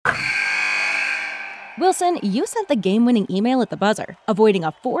Wilson, you sent the game-winning email at the buzzer, avoiding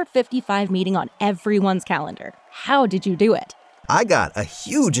a 4:55 meeting on everyone's calendar. How did you do it? I got a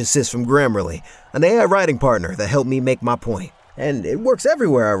huge assist from Grammarly, an AI writing partner that helped me make my point. And it works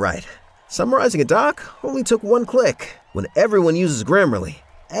everywhere I write. Summarizing a doc only took one click. When everyone uses Grammarly,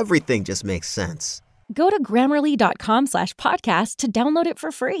 everything just makes sense. Go to Grammarly.com/podcast to download it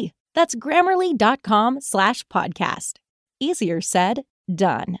for free. That's Grammarly.com/podcast. Easier said,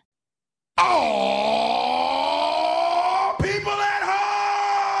 done. Oh, people at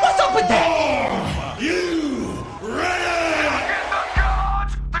home! What's up with that? You ready? Get the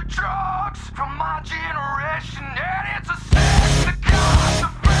guns, the drugs from my generation, and it's a sin. The cops, the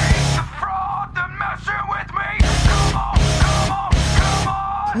fake, the fraud, the messing with me. Come on, come on, come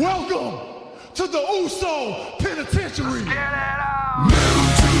on. Welcome to the Uso Penitentiary. Get it out. Move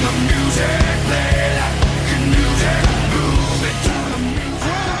to the music, play that music. Move it to the music.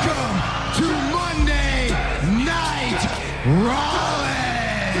 Welcome to Monday Night Raleigh.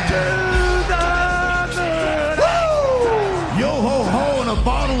 Yo ho ho and a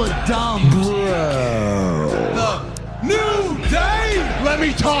bottle of dumb. The new day. Let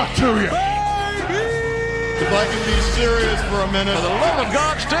me talk to you. If I can be serious for a minute. For the love of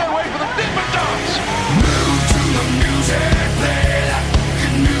God, stay away from the Dippin' Dots. Move to the music, play that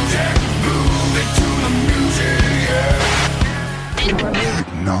music. Move it to the music, yeah.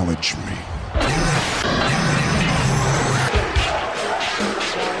 Acknowledge me.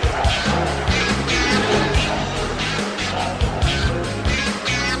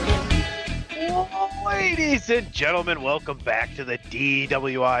 Ladies and gentlemen, welcome back to the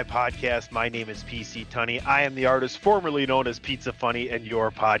DWI podcast. My name is PC Tunney. I am the artist formerly known as Pizza Funny and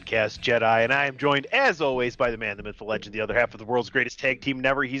your podcast Jedi, and I am joined, as always, by the man, the myth, the legend, the other half of the world's greatest tag team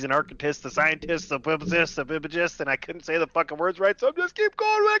never. He's an architect, a scientist, a physicist, a bibagist, and I couldn't say the fucking words right, so I'm just keep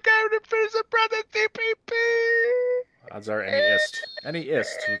going. I can't finish the present CPP. Odds are any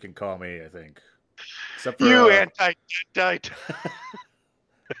ist you can call me, I think. Except for You anti-Jedi.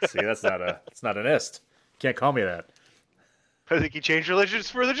 See, it's not an ist. Can't call me that. I think he changed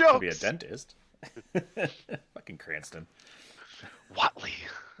religions for the jokes. Could be a dentist. Fucking Cranston. Watley.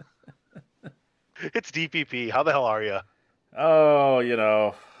 It's DPP. How the hell are you? Oh,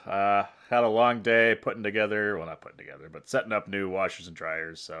 had a long day not putting together, but setting up new washers and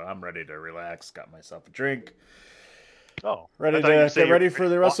dryers, so I'm ready to relax. Got myself a drink. Oh, Ready to get ready for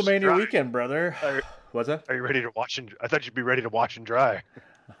the WrestleMania weekend, brother. What's that? Are you ready to wash I thought you'd be ready to wash and dry.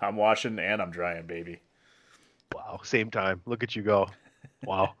 I'm washing and I'm drying, baby. Wow, same time. Look at you go.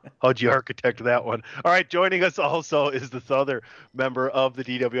 Wow. How'd you architect that one? All right, joining us also is the other member of the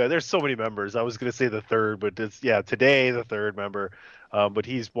DWI. There's so many members. I was going to say the third, but today the third member. But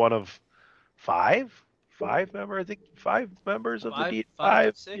he's one of five members. I think 5 members of the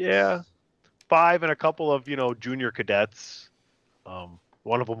DWI. 6. Yeah. 5 and a couple of, junior cadets.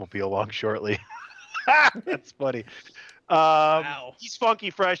 One of them will be along shortly. That's funny. Wow. He's funky,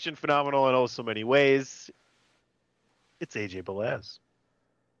 fresh, and phenomenal in so many ways. It's AJ Belaz.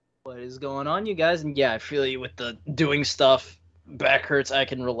 What is going on, you guys? And yeah, I feel you with the doing stuff. Back hurts. I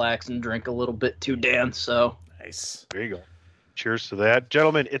can relax and drink a little bit too, Dan. So Nice. There you go. Cheers to that.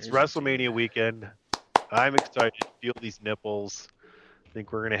 Gentlemen, it's WrestleMania weekend. I'm excited to feel these nipples. I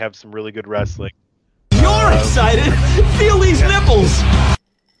think we're going to have some really good wrestling. you're excited. Feel these nipples.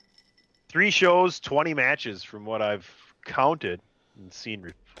 3 shows, 20 matches from what I've counted and seen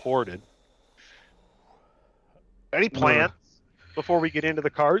reported. Any plans before we get into the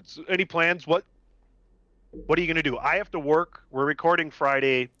cards? Any plans? What are you going to do? I have to work. We're recording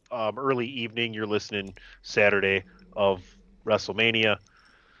Friday early evening. You're listening Saturday of WrestleMania.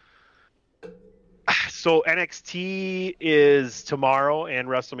 So NXT is tomorrow and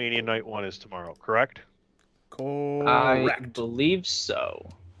WrestleMania Night 1 is tomorrow, correct? Correct. I believe so.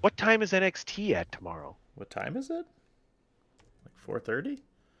 What time is NXT at tomorrow? What time is it? Like 4:30?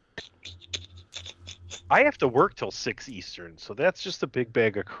 I have to work till 6 Eastern, so that's just a big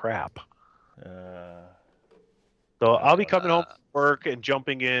bag of crap. So I'll be coming home from work and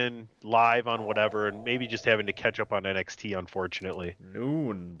jumping in live on whatever, and maybe just having to catch up on NXT, unfortunately.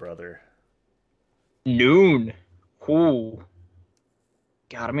 Noon, brother. Noon. Ooh.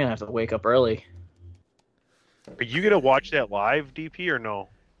 God, I'm gonna have to wake up early. Are you going to watch that live, DP, or no?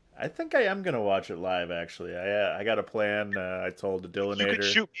 I think I am gonna watch it live. Actually, I got a plan. I told the Dillinator. You could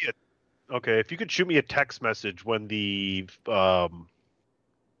shoot me if you could shoot me a text message when the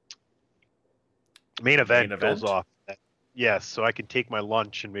main event goes off. Yes, so I can take my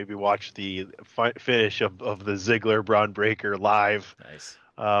lunch and maybe watch the finish of the Ziggler Braun Breaker live. Nice.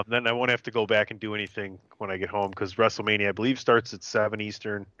 Then I won't have to go back and do anything when I get home because WrestleMania, I believe, starts at 7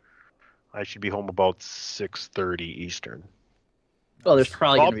 Eastern. I should be home about 6:30 Eastern. Well, there's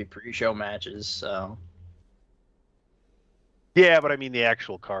probably going to be pre-show matches, so. Yeah, but I mean the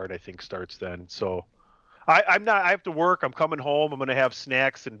actual card I think starts then. So I'm not. I have to work. I'm coming home. I'm going to have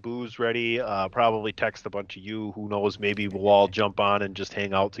snacks and booze ready. Probably text a bunch of you. Who knows? Maybe we'll all jump on and just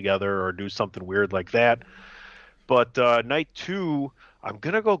hang out together or do something weird like that. But night 2, I'm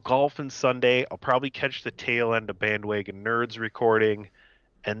going to go golfing Sunday. I'll probably catch the tail end of Bandwagon Nerds recording.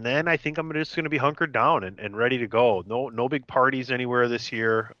 And then I think I'm just going to be hunkered down and ready to go. No big parties anywhere this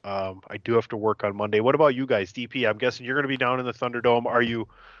year. I do have to work on Monday. What about you guys, DP? I'm guessing you're going to be down in the Thunderdome. Are you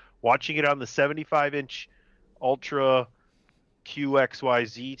watching it on the 75-inch Ultra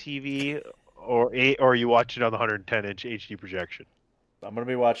QXYZ TV, or are you watching it on the 110-inch HD projection? I'm going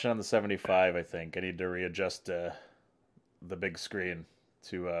to be watching on the 75, I think. I need to readjust the big screen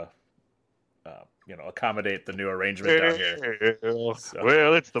to accommodate the new arrangement down here. So.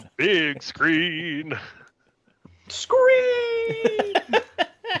 Well, it's the big screen. Screen!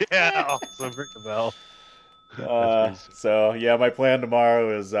 Yeah, awesome. Ring the bell. So yeah, my plan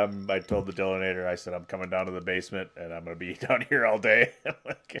tomorrow is I told the Dillinator, I said I'm coming down to the basement and I'm going to be down here all day.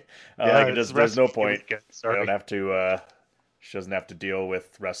 There's no point. I don't have to. She doesn't have to deal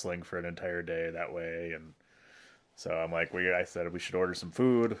with wrestling for an entire day that way, and so I'm like, I said we should order some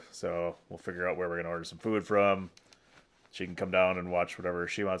food, so we'll figure out where we're going to order some food from. She can come down and watch whatever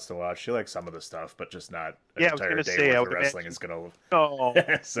she wants to watch. She likes some of the stuff, but just not an entire day worth of wrestling is going to... No,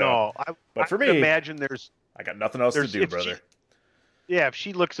 so, no. But for me, me, imagine I got nothing else to do, brother. If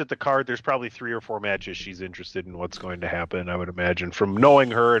she looks at the card, there's probably 3 or 4 matches she's interested in what's going to happen, I would imagine, from knowing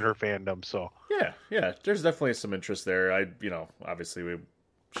her and her fandom, so... Yeah, there's definitely some interest there. Obviously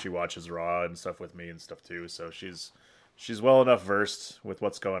she watches Raw and stuff with me and stuff too, so she's well enough versed with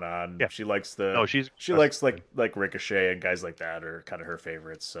what's going on. Yeah. She likes she likes like Ricochet and guys like that are kind of her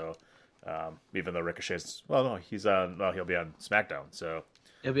favorites. So even though Ricochet's he'll be on SmackDown. So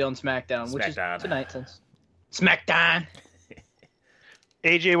he'll be on SmackDown, which is tonight. Since SmackDown.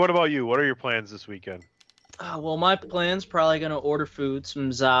 AJ, what about you? What are your plans this weekend? Well, my plan's probably gonna order food, some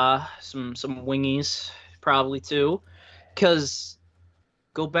wingies, probably too, because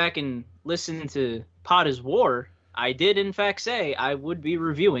go back and listen to Pod is War. I did in fact say I would be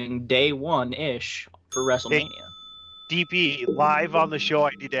reviewing day 1-ish for WrestleMania. Hey, DP, live on the show,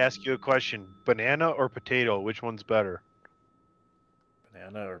 I need to ask you a question: banana or potato? Which one's better?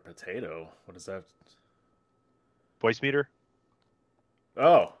 Banana or potato? What is that? Voice meter?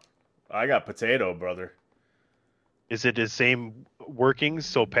 Oh, I got potato, brother. Is it the same workings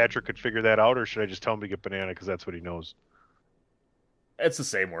so Patrick could figure that out, or should I just tell him to get banana because that's what he knows? It's the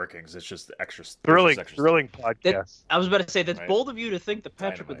same workings. It's just extra. Thrilling podcast. I was about to say, that's bold of you to think that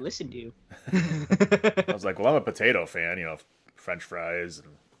Patrick would listen to you. I was like, well, I'm a potato fan. French fries and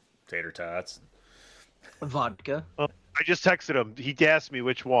tater tots. Vodka. I just texted him. He asked me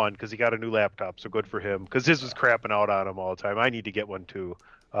which one because he got a new laptop, so good for him. Because his was crapping out on him all the time. I need to get one too.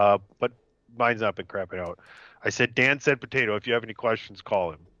 But mine's not been crapping out. I said, Dan said potato. If you have any questions,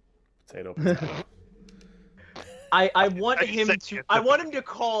 call him. Potato. I want him to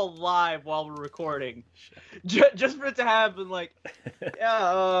call live while we're recording, just for it to happen. Like,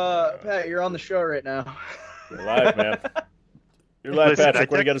 yeah, Pat, you're on the show right now. You're live, man. You're live, Patrick.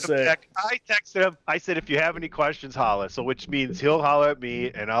 What do you got to say? I texted him. I said, if you have any questions, holla. So, which means he'll holla at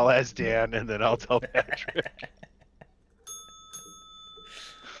me, and I'll ask Dan, and then I'll tell Patrick.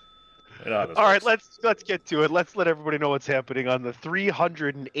 All right, let's get to it. Let's let everybody know what's happening on the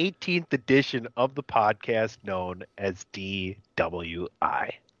 318th edition of the podcast known as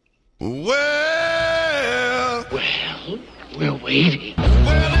DWI. Well, we're waiting.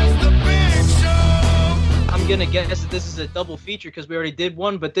 Well, it's the big show. I'm gonna guess that this is a double feature because we already did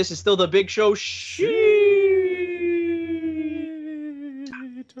one, but this is still the big show. It's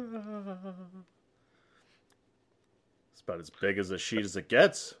about as big as a sheet as it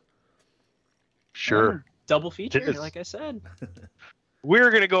gets. Sure. Double feature, like I said. We're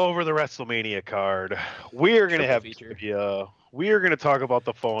going to go over the WrestleMania card. We're going to have trivia. We're going to talk about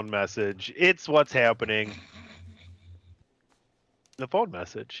the phone message. It's what's happening. The phone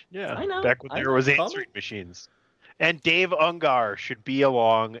message. Yeah. I know. Back when there was answering machines. And Dave Ungar should be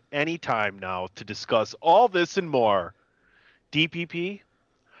along anytime now to discuss all this and more. DPP,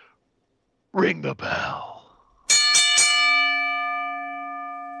 ring the bell.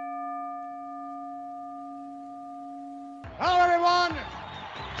 Hello, everyone.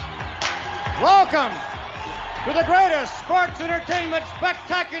 Welcome to the greatest sports entertainment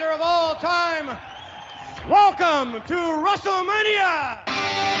spectacular of all time. Welcome to WrestleMania.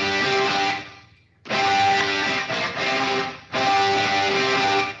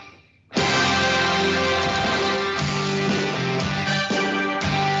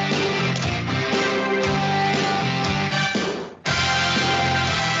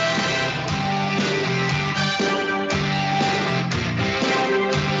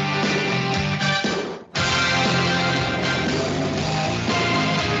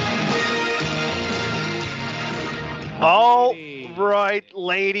 right,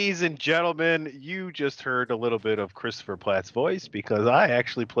 ladies and gentlemen, you just heard a little bit of Christopher Platt's voice because I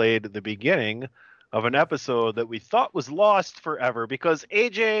actually played the beginning of an episode that we thought was lost forever. Because,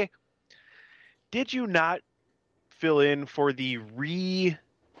 AJ, did you not fill in for the re-recording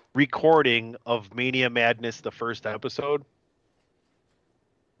of Mania Madness, the first episode?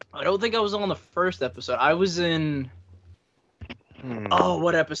 I don't think I was on the first episode. I was in... Oh,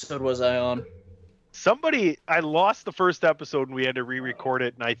 what episode was I on? I lost the first episode and we had to re-record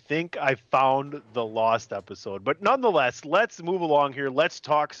it, and I think I found the lost episode. But nonetheless, let's move along here. Let's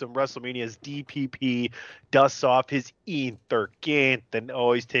talk some WrestleMania's DPP dusts off his Intercant, and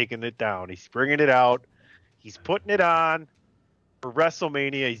he's taking it down. He's bringing it out. He's putting it on for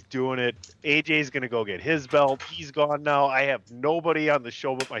WrestleMania. He's doing it. AJ's going to go get his belt. He's gone now. I have nobody on the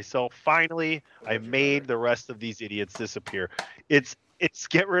show but myself. Finally, I made the rest of these idiots disappear. It's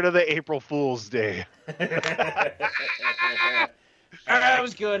get rid of the April Fool's Day. All right, that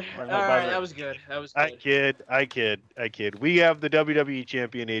was good. All right, that was good. I kid. We have the WWE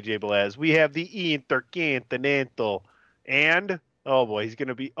champion AJ Belaz. We have the Intercontinental, and oh boy, he's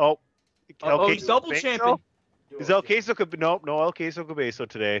gonna be he's double champion. Is El Queso no El Queso Cabezo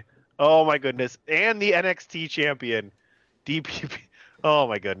today? Oh my goodness, and the NXT champion, DPP. Oh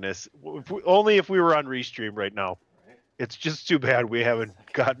my goodness, only if we were on Restream right now. It's just too bad we haven't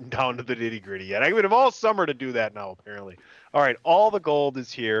gotten down to the nitty-gritty yet. I would have all summer to do that now, apparently. All right, all the gold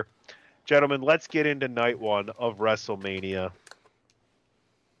is here. Gentlemen, let's get into night one of WrestleMania.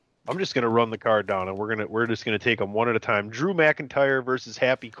 I'm just going to run the card down, and we're just going to take them one at a time. Drew McIntyre versus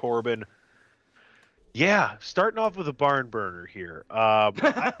Happy Corbin. Yeah, starting off with a barn burner here.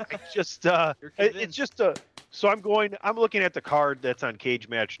 So I'm looking at the card that's on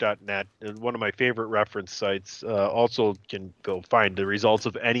cagematch.net, and one of my favorite reference sites. Also can go find the results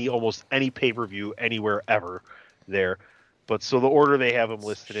of almost any pay-per-view anywhere ever there. But so the order they have them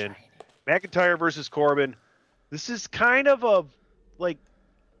listed in. McIntyre versus Corbin. This is kind of a,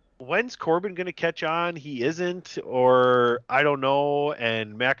 when's Corbin going to catch on? He isn't, or I don't know.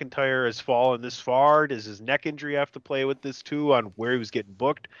 And McIntyre has fallen this far. Does his neck injury have to play with this too on where he was getting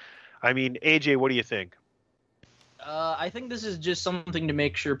booked? I mean, AJ, what do you think? I think this is just something to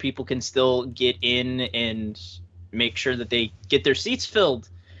make sure people can still get in and make sure that they get their seats filled,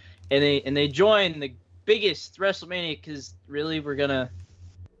 and they join the biggest WrestleMania, because really we're gonna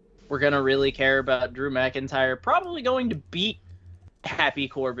really care about Drew McIntyre probably going to beat Happy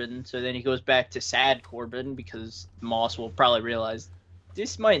Corbin, so then he goes back to Sad Corbin, because Moss will probably realize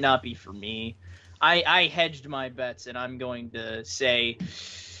this might not be for me. I hedged my bets, and I'm going to say,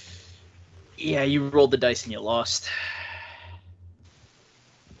 yeah, you rolled the dice and you lost.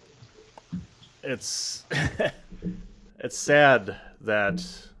 It's sad that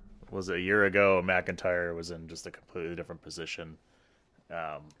was a year ago McIntyre was in just a completely different position.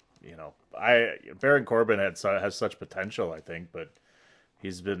 Baron Corbin has such potential, I think, but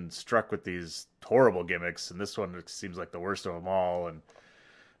he's been struck with these horrible gimmicks, and this one seems like the worst of them all. And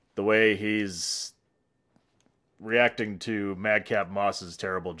the way he's reacting to Madcap Moss's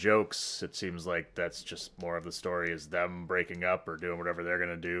terrible jokes, it seems like that's just more of the story, is them breaking up or doing whatever they're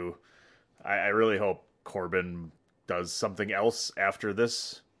going to do. I really hope Corbin does something else after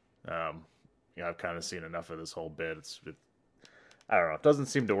this. I've kind of seen enough of this whole bit. I don't know. It doesn't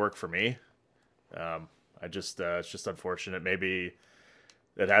seem to work for me. It's just unfortunate. Maybe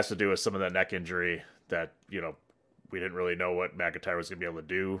it has to do with some of that neck injury that, we didn't really know what McIntyre was going to be able to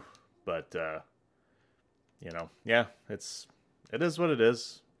do. But, it is what it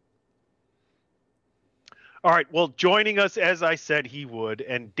is. All right, well, joining us, as I said he would,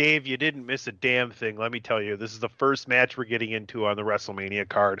 and Dave, you didn't miss a damn thing. Let me tell you, this is the first match we're getting into on the WrestleMania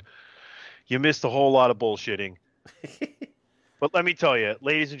card. You missed a whole lot of bullshitting. But let me tell you,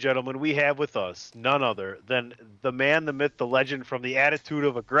 ladies and gentlemen, we have with us none other than the man, the myth, the legend from the Attitude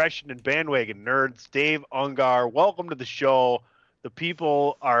of Aggression and Bandwagon Nerds, Dave Ungar. Welcome to the show. The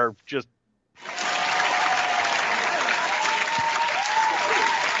people are just...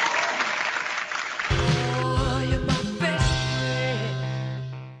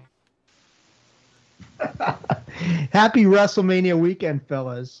 Happy WrestleMania weekend,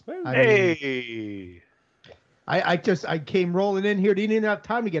 fellas. Hey. I came rolling in here. Didn't even have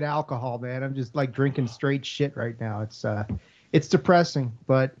time to get alcohol, man. I'm just drinking straight shit right now. It's depressing,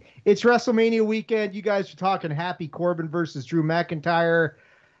 but it's WrestleMania weekend. You guys are talking Happy Corbin versus Drew McIntyre.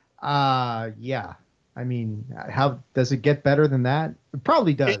 Yeah. I mean, how does it get better than that? It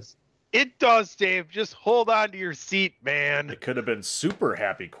probably does. It does, Dave. Just hold on to your seat, man. It could have been super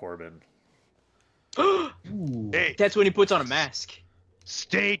Happy Corbin. Hey, that's when he puts on a mask.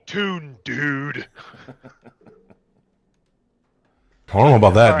 Stay tuned, dude. I don't know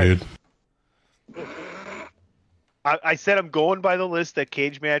about that, right. dude. I said I'm going by the list that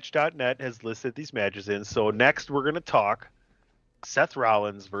CageMatch.net has listed these matches in. So next we're going to talk Seth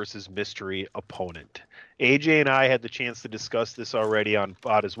Rollins versus mystery opponent. AJ and I had the chance to discuss this already on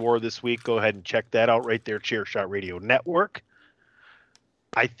Bada's War this week. Go ahead and check that out right there, Chairshot Radio Network.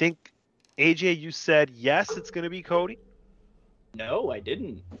 I think, AJ, you said yes, it's going to be Cody? No, I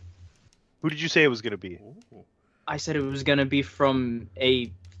didn't. Who did you say it was going to be? I said it was going to be from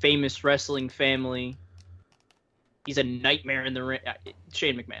a famous wrestling family. He's a nightmare in the ring.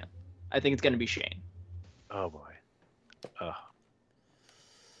 Shane McMahon. I think it's going to be Shane. Oh, boy.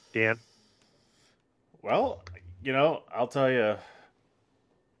 Dan? Well, I'll tell you,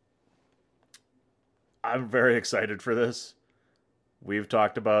 I'm very excited for this. We've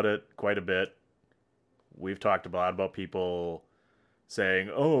talked about it quite a bit. We've talked a lot about people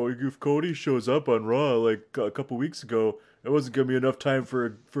saying, oh, if Cody shows up on Raw like a couple weeks ago, it wasn't going to be enough time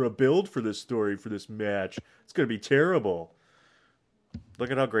for a build for this story, for this match. It's going to be terrible.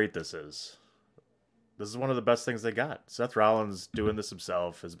 Look at how great this is. This is one of the best things they got. Seth Rollins doing this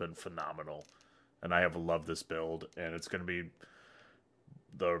himself has been phenomenal. And I have loved this build. And it's going to be...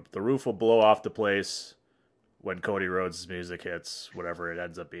 The roof will blow off the place when Cody Rhodes' music hits, whatever it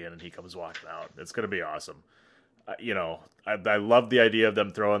ends up being, and he comes walking out. It's going to be awesome. I love the idea of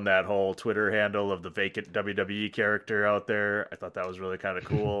them throwing that whole Twitter handle of the vacant WWE character out there. I thought that was really kind of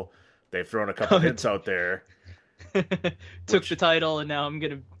cool. They've thrown a couple hints out there. Took the title, and now I'm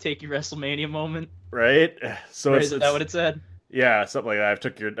going to take your WrestleMania moment. Right? So is that what it said? Yeah, something like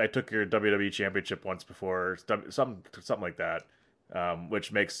that. I took your WWE Championship once before, something like that,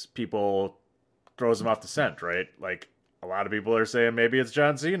 which makes people, throws them off the scent, right? Like, a lot of people are saying maybe it's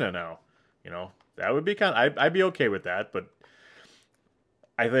John Cena now. That would be I'd be okay with that, but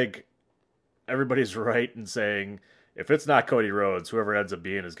I think everybody's right in saying if it's not Cody Rhodes, whoever it ends up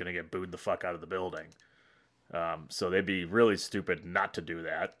being is going to get booed the fuck out of the building. So they'd be really stupid not to do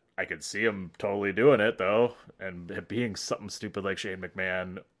that. I could see him totally doing it, though, and it being something stupid like Shane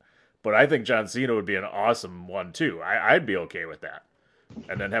McMahon. But I think John Cena would be an awesome one, too. I'd be okay with that.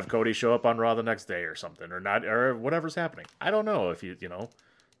 And then have Cody show up on Raw the next day or something, or not, or whatever's happening. I don't know if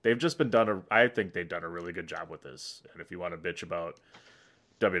they've just been I think they've done a really good job with this. And if you want to bitch about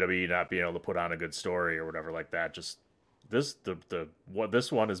WWE not being able to put on a good story or whatever like that, just this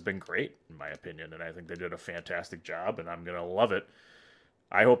one has been great in my opinion, and I think they did a fantastic job, and I'm gonna love it.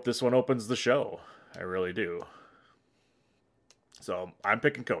 I hope this one opens the show. I really do. So I'm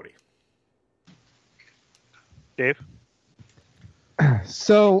picking Cody. Dave?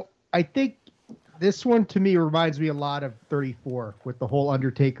 So I think this one to me reminds me a lot of 34 with the whole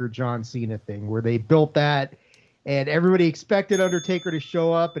Undertaker John Cena thing, where they built that and everybody expected Undertaker to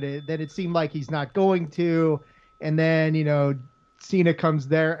show up, and then it seemed like he's not going to. And then, Cena comes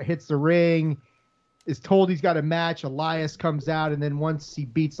there, hits the ring, is told he's got a match. Elias comes out, and then once he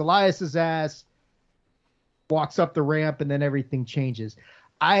beats Elias's ass, walks up the ramp, and then everything changes.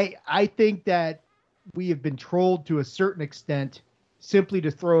 I think that we have been trolled to a certain extent simply to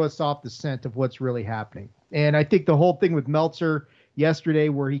throw us off the scent of what's really happening. And I think the whole thing with Meltzer yesterday,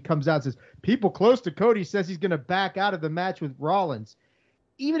 where he comes out and says, people close to Cody says he's going to back out of the match with Rollins.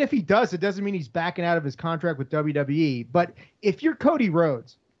 Even if he does, it doesn't mean he's backing out of his contract with WWE. But if you're Cody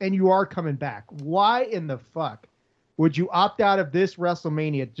Rhodes and you are coming back, why in the fuck would you opt out of this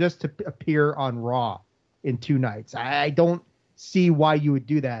WrestleMania just to appear on Raw in 2 nights? I don't see why you would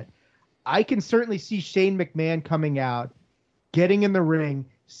do that. I can certainly see Shane McMahon coming out, getting in the ring,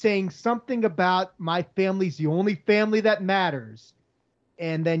 saying something about my family's the only family that matters.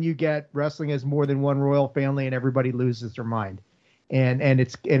 And then you get wrestling as more than one royal family and everybody loses their mind. And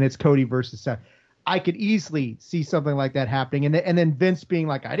it's Cody versus Seth. I could easily see something like that happening. And then Vince being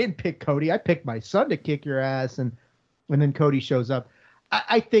like, I didn't pick Cody. I picked my son to kick your ass. And then Cody shows up.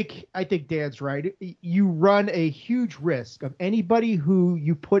 I think Dan's right. You run a huge risk of anybody who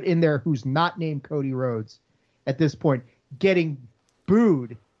you put in there who's not named Cody Rhodes at this point getting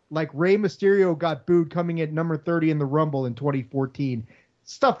booed like Rey Mysterio got booed coming at number 30 in the Rumble in 2014.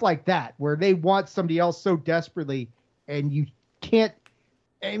 Stuff like that, where they want somebody else so desperately and you can't.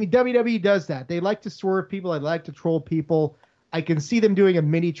 I mean, WWE does that. They like to swerve people. They like to troll people. I can see them doing a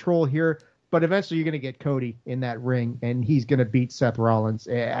mini troll here, but eventually you're going to get Cody in that ring and he's going to beat Seth Rollins.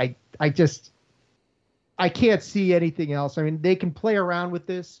 I can't see anything else. I mean, they can play around with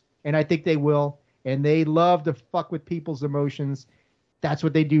this, and I think they will. And they love to fuck with people's emotions. That's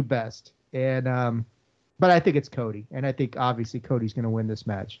what they do best. And but I think it's Cody, and I think obviously Cody's going to win this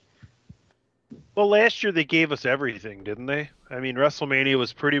match. Well, last year they gave us everything, didn't they? I mean, WrestleMania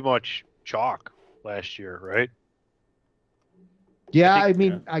was pretty much chalk last year, right? Yeah, I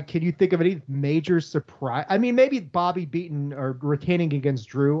mean, can you think of any major surprise? I mean, maybe Bobby beating or retaining against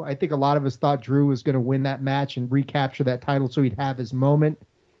Drew. I think a lot of us thought Drew was going to win that match and recapture that title so he'd have his moment.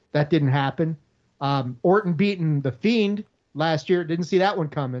 That didn't happen. Orton beating The Fiend last year. Didn't see that one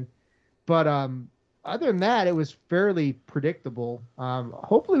coming. But other than that, it was fairly predictable.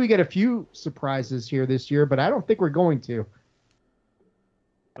 Hopefully we get a few surprises here this year, but I don't think we're going to.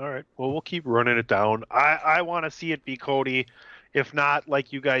 All right. Well, we'll keep running it down. I want to see it be Cody. If not,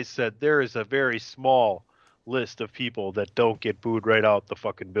 like you guys said, there is a very small list of people that don't get booed right out the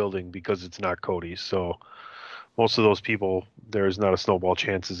fucking building because it's not Cody. So most of those people, there's not a snowball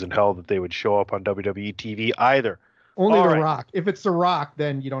chances in hell that they would show up on WWE TV either. Only The Rock. If it's The Rock,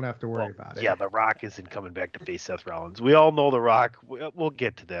 then you don't have to worry about it. Yeah, The Rock isn't coming back to face Seth Rollins. We all know The Rock. We'll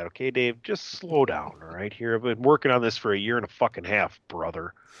get to that, okay, Dave? Just slow down, all right? Here, I've been working on this for a year and a fucking half,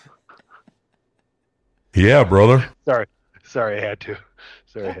 brother. Yeah, brother. Sorry, I had to.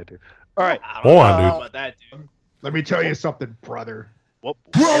 All right. Go on, dude. Let me tell you something, brother. Well,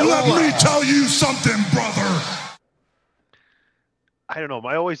 let me tell you something, brother. I don't know.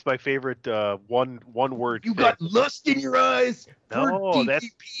 My favorite one word. You got lust in your eyes. No, that's.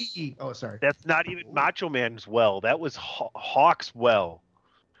 Oh, sorry. That's not even Macho Man's well. That was Hawk's well.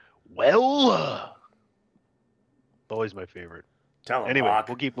 Well. Always my favorite. Tell him, anyway, Hawk.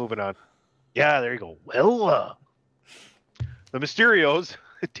 We'll keep moving on. Yeah, there you go. Well. The Mysterios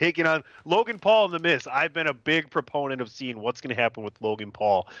taking on Logan Paul and The Miz. I've been a big proponent of seeing what's going to happen with Logan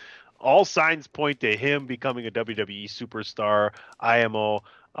Paul. All signs point to him becoming a WWE superstar, IMO.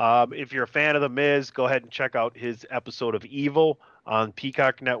 If you're a fan of The Miz, go ahead and check out his episode of Evil on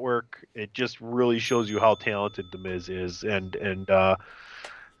Peacock Network. It just really shows you how talented The Miz is and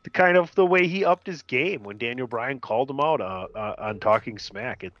the way he upped his game when Daniel Bryan called him out on Talking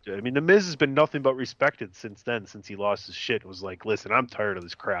Smack. The Miz has been nothing but respected since then, since he lost his shit. It was like, listen, I'm tired of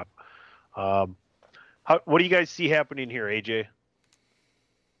this crap. What do you guys see happening here, AJ?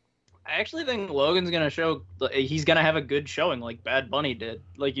 I actually think Logan's going to he's going to have a good showing like Bad Bunny did.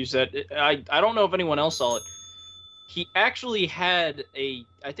 Like you said, I don't know if anyone else saw it. He actually had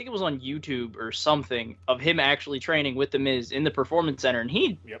I think it was on YouTube or something, of him actually training with The Miz in the Performance Center, and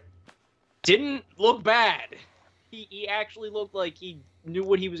he didn't look bad. He actually looked like he knew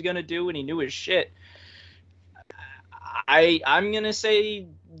what he was going to do, and he knew his shit. I'm going to say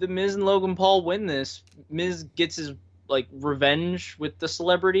The Miz and Logan Paul win this. Miz gets his revenge with the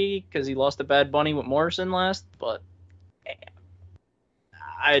celebrity because he lost to Bad Bunny with Morrison last, but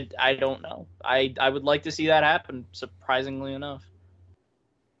I don't know. I would like to see that happen, surprisingly enough.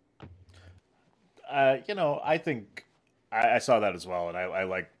 I think I saw that as well, and I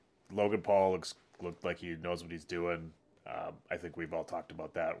like Logan Paul looked like he knows what he's doing. I think we've all talked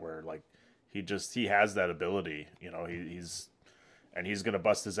about that, where he has that ability. He's gonna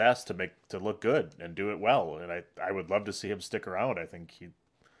bust his ass to look good and do it well. And I would love to see him stick around. I think he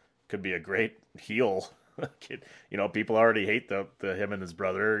could be a great heel. People already hate the him and his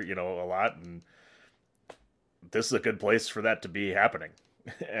brother, a lot, and this is a good place for that to be happening.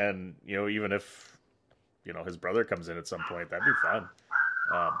 And even if his brother comes in at some point, that'd be fun.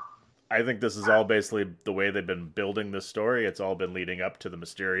 I think this is all basically the way they've been building this story. It's all been leading up to the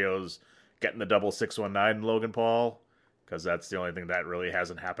Mysterios getting the double 619 Logan Paul, because that's the only thing that really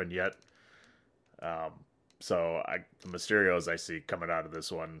hasn't happened yet. So the Mysterios I see coming out of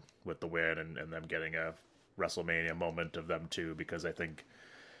this one with the win and them getting a WrestleMania moment of them too, because I think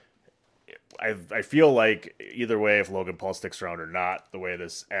I feel like either way, if Logan Paul sticks around or not, the way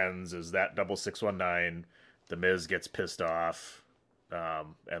this ends is that double 619, the Miz gets pissed off,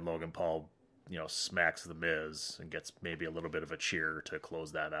 and Logan Paul, smacks the Miz and gets maybe a little bit of a cheer to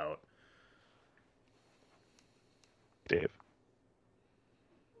close that out. Dave.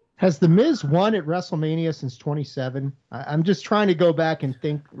 Has The Miz won at WrestleMania since 27? I'm just trying to go back and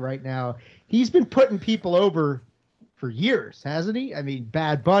think right now. He's been putting people over for years, hasn't he? I mean,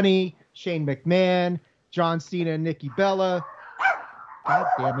 Bad Bunny, Shane McMahon, John Cena, and Nikki Bella. God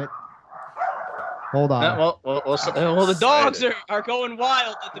damn it. Hold on. Well, the dogs are going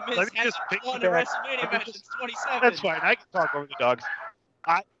wild that The Miz hasn't won a WrestleMania match since 27. That's fine. I can talk over the dogs.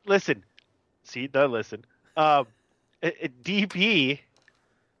 Listen. DP,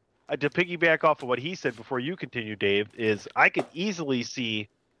 to piggyback off of what he said before you continue, Dave, is I could easily see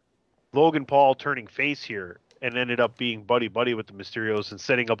Logan Paul turning face here and ended up being buddy-buddy with the Mysterios and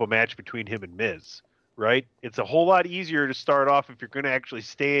setting up a match between him and Miz, right? It's a whole lot easier to start off if you're going to actually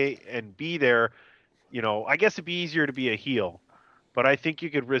stay and be there. I guess it'd be easier to be a heel, but I think you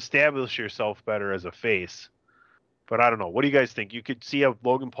could establish yourself better as a face. But I don't know. What do you guys think? You could see a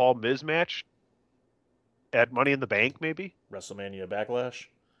Logan Paul Miz match? at Money in the Bank, maybe? WrestleMania Backlash?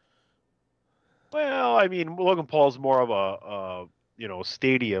 Well, I mean, Logan Paul's more of a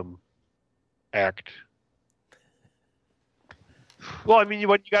stadium act. Well, I mean, you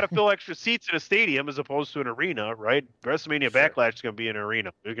got to fill extra seats in a stadium as opposed to an arena, right? WrestleMania Backlash is going to be an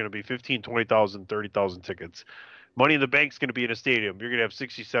arena. There's going to be 15, 20,000, 30,000 tickets. Money in the Bank is going to be in a stadium. You're going to have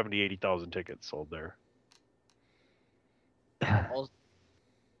 60, 70, 80,000 tickets sold there.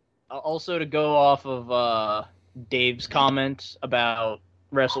 Also, to go off of Dave's comment about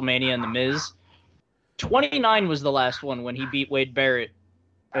WrestleMania and The Miz, 29 was the last one when he beat Wade Barrett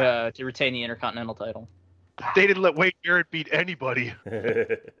to retain the Intercontinental title. They didn't let Wade Barrett beat anybody.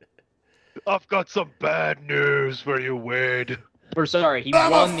 I've got some bad news for you, Wade. Or sorry,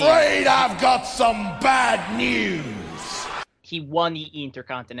 I'm afraid I've got some bad news. He won the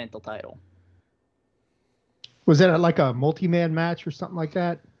Intercontinental title. Was that like a multi-man match or something like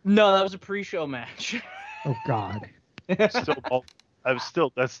that? No, that was a pre-show match. Oh God. That's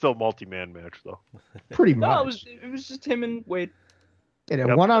still multi-man match though. Pretty much. No, it was just him and Wade. In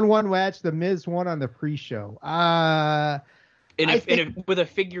a one-on-one match, The Miz won on the pre-show. With a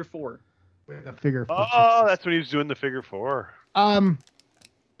figure four. With a figure four. Oh, that's when he was doing the figure four.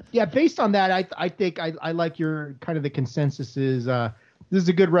 Yeah, based on that, I think I like your kind of the consensus is this is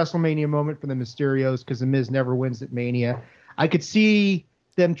a good WrestleMania moment for the Mysterios because The Miz never wins at Mania. I could see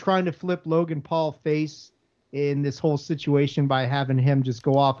them trying to flip Logan Paul face in this whole situation by having him just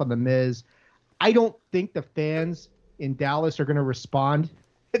go off on The Miz. I don't think the fans in Dallas are going to respond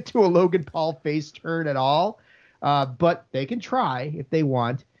to a Logan Paul face turn at all, but they can try if they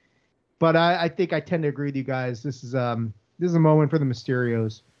want. But I think I tend to agree with you guys. This is a moment for the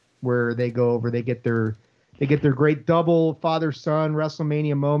Mysterios where they go over, they get their great double father-son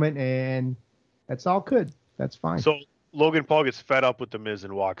WrestleMania moment, and that's all good. That's fine. So Logan Paul gets fed up with The Miz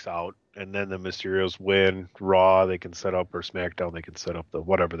and walks out, and then the Mysterios win. Raw, they can set up, or SmackDown, they can set up the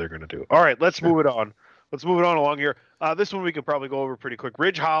whatever they're going to do. All right, let's move it on. Let's move it on along here. This one we could probably go over pretty quick.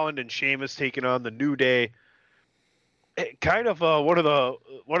 Ridge Holland and Sheamus taking on the New Day. Kind of one of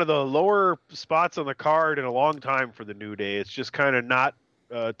the lower spots on the card in a long time for the New Day. It's just kind of not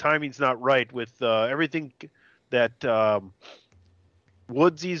timing's not right with everything that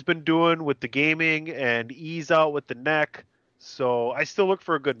Woodsy's been doing with the gaming and E's out with the neck. So I still look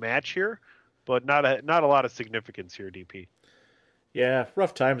for a good match here, but not a lot of significance here, DP. Yeah,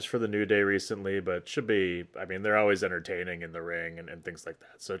 rough times for the New Day recently, but should be. I mean, they're always entertaining in the ring and things like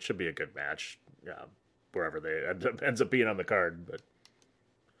that. So it should be a good match, wherever they ends up being on the card. But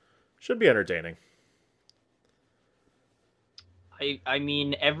should be entertaining. I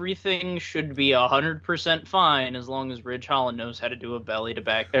mean, everything should be 100% fine as long as Ridge Holland knows how to do a belly to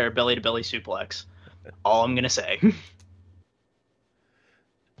belly suplex. All I'm gonna say.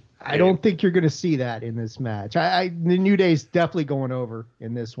 I don't think you're going to see that in this match. The New Day's definitely going over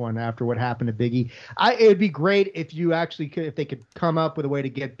in this one after what happened to Big E. It'd be great if you actually could, if they could come up with a way to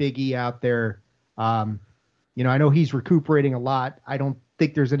get Big E out there. I know he's recuperating a lot. I don't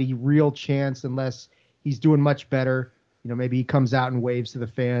think there's any real chance unless he's doing much better. Maybe he comes out and waves to the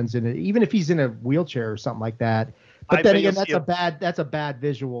fans, and even if he's in a wheelchair or something like that. But then again, that's a bad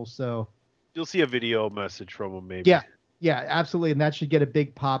visual. So you'll see a video message from him, maybe. Yeah, absolutely, and that should get a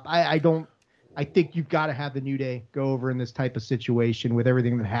big pop. I think you've got to have the New Day go over in this type of situation with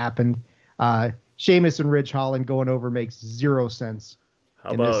everything that happened. Sheamus and Ridge Holland going over makes zero sense.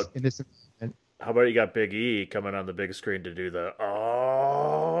 How about you got Big E coming on the big screen to do the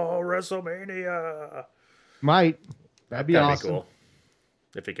WrestleMania? That'd be awesome. Cool.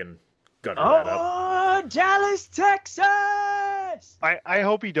 If he can gutter that up. Oh, Dallas, Texas! I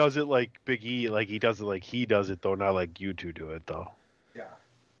hope he does it like Big E, like he does it though, not like you two do it though. Yeah.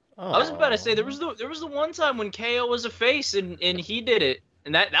 I was about to say there was the one time when KO was a face and he did it,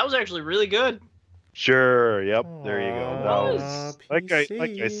 and that was actually really good. Sure. Yep. There you go. Like I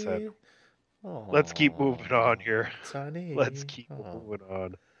said. Let's keep moving on here. Let's keep moving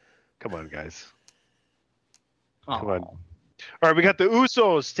on. Come on, guys. Come on. All right, we got the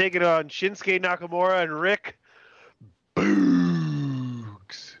Usos taking on Shinsuke Nakamura and Rick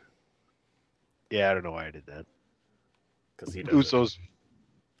Boogs. Yeah, I don't know why I did that. Because he does.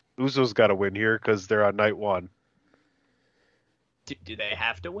 Usos got to win here because they're on night one. Do they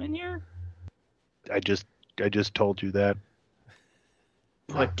have to win here? I just told you that.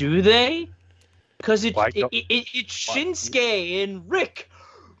 But do they? Because it's Shinsuke and Rick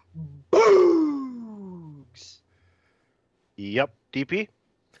Boogs. Yep, DP.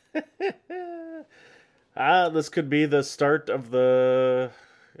 This could be the start of the.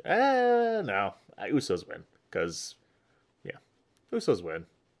 No, Usos win because, Usos win.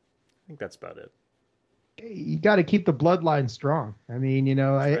 I think that's about it. you got to keep the bloodline strong. I mean,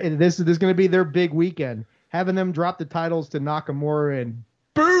 this is going to be their big weekend. Having them drop the titles to Nakamura and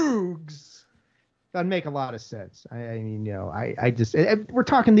Boogs doesn't make a lot of sense. I mean, we're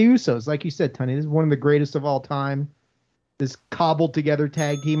talking the Usos, like you said, Tony. This is one of the greatest of all time. This cobbled together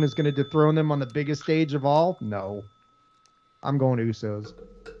tag team is going to dethrone them on the biggest stage of all. No, I'm going Usos.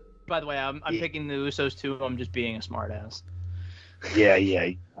 By the way, I'm picking the Usos too. I'm just being a smartass.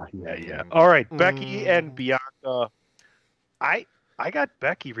 Yeah. All right, Becky and Bianca. I got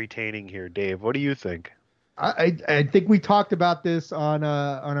Becky retaining here, Dave. What do you think? I think we talked about this on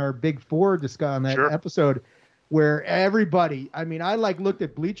our Big Four on that episode where everybody, I looked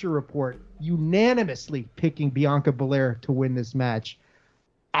at Bleacher Report unanimously picking Bianca Belair to win this match.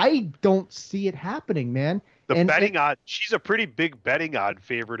 I don't see it happening, man. Betting odd, she's a pretty big betting odd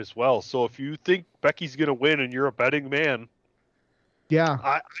favorite as well. So if you think Becky's going to win and you're a betting man, yeah,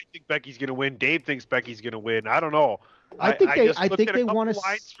 I think Becky's going to win. Dave thinks Becky's going to win. I don't know. I think they want to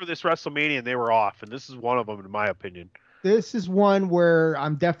lines for this WrestleMania and they were off, and this is one of them in my opinion. This is one where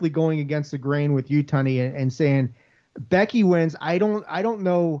I'm definitely going against the grain with you, Tony, and saying Becky wins. I don't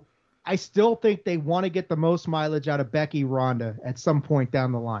know. I still think they want to get the most mileage out of Becky Ronda at some point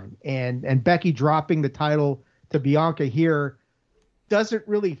down the line. And Becky dropping the title to Bianca here doesn't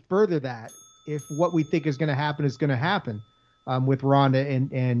really further that if what we think is going to happen is going to happen with Ronda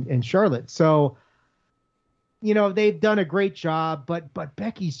and Charlotte. So, they've done a great job, but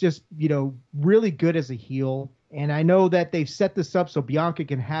Becky's just, really good as a heel. And I know that they've set this up so Bianca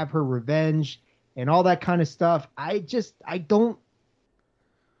can have her revenge and all that kind of stuff. I think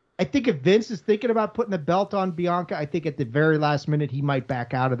if Vince is thinking about putting the belt on Bianca, I think at the very last minute he might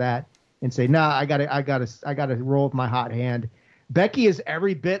back out of that and say, "Nah, I gotta roll with my hot hand." Becky is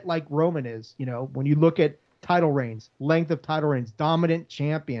every bit like Roman is. When you look at title reigns, length of title reigns, dominant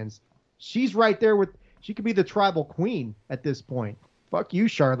champions, she's right there with. She could be the tribal queen at this point. Fuck you,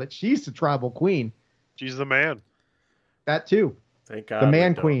 Charlotte. She's the tribal queen. She's the man. That too. Thank God. The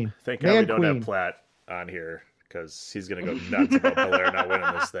man queen. Thank God we don't have Platt on here because he's going to go nuts about Belair not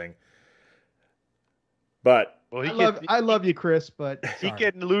winning this thing. But I love you, Chris, but he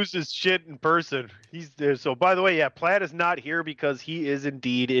can lose his shit in person. He's there. So, by the way, yeah, Platt is not here because he is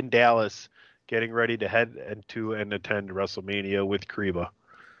indeed in Dallas, getting ready to head to and attend WrestleMania with Kriba.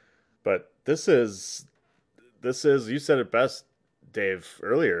 But this is you said it best, Dave,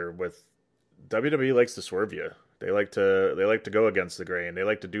 earlier. With WWE likes to swerve you. They like to go against the grain. They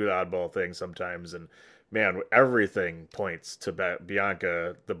like to do the oddball thing sometimes. And man, everything points to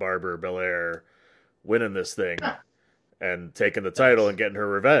Bianca the Barber Belair winning this thing and taking the title and getting her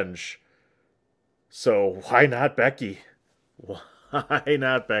revenge. So why not Becky? Why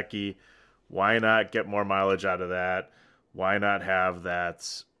not Becky? Why not get more mileage out of that? Why not have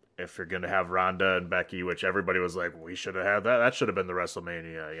that? If you're going to have Ronda and Becky, which everybody was like, we should have had that. That should have been the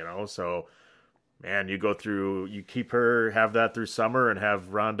WrestleMania, So, man, you keep her, have that through summer and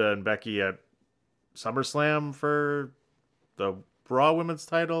have Ronda and Becky at SummerSlam for the Raw Women's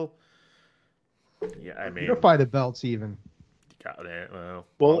title. Yeah, I mean, unify the belts even. Got it.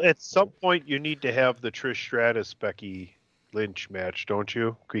 Well, at some point you need to have the Trish Stratus Becky Lynch match, don't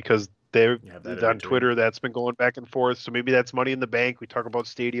you? Because they're on Twitter. That's been going back and forth. So maybe that's Money in the Bank. We talk about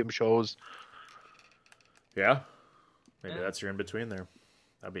stadium shows. Yeah, maybe that's your in between there.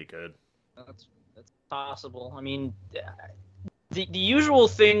 That'd be good. That's possible. I mean, the usual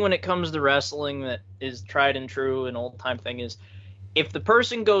thing when it comes to wrestling that is tried and true, an old time thing is, if the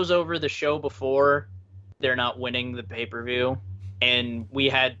person goes over the show before, they're not winning the pay-per-view. And we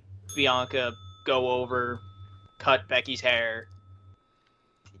had Bianca go over, cut Becky's hair.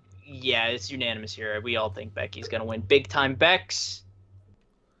 Yeah, it's unanimous here. We all think Becky's going to win. Big time Bex.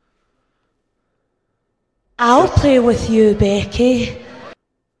 I'll play with you, Becky.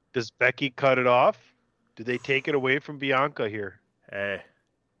 Does Becky cut it off? Do they take it away from Bianca here? Hey.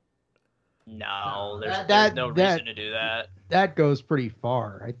 No, there's no reason to do that. That goes pretty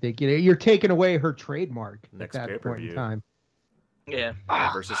far. I think you're taking away her trademark next at that point in time. Yeah.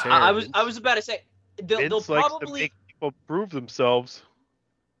 Versus hair. I was about to say they'll probably to make people prove themselves.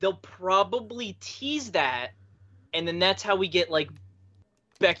 They'll probably tease that, and then that's how we get like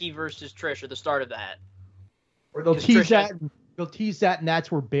Becky versus Trish, or the start of that. Or they'll tease that. They'll tease that, and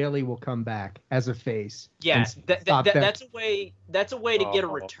that's where Bayley will come back as a face. Yeah, that's a way. That's a way to get a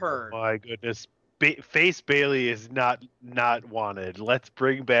return. Oh my goodness, face Bayley is not wanted. Let's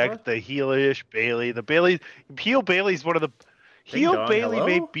bring back the heelish Bayley. Heel Bayley's one of the heel Bayley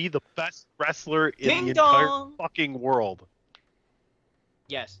may be the best wrestler in the entire fucking world.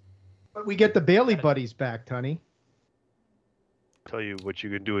 Yes. But we get the Bayley buddies back, Tony. Tell you what you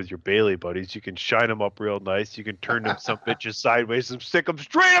can do with your Bailey buddies. You can shine them up real nice. You can turn them some bitches sideways and stick them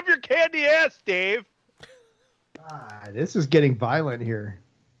straight up your candy ass, Dave. This is getting violent here.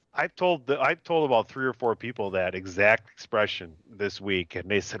 I've told about 3 or 4 people that exact expression this week, and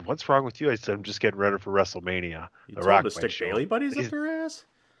they said, "What's wrong with you?" I said, "I'm just getting ready for WrestleMania." You told them to stick Bailey buddies up your ass?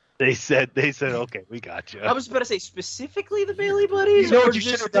 They said, "Okay, we got you." I was about to say specifically the Bailey buddies, You know or what you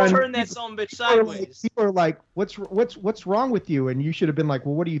just should've done? turn that son of a bitch sideways. People are like, "What's wrong with you?" And you should have been like,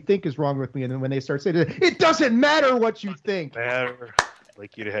 "Well, what do you think is wrong with me?" And then when they start saying it doesn't matter what you think. Matter.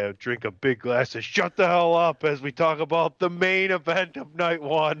 Like you to drink a big glass of shut the hell up as we talk about the main event of night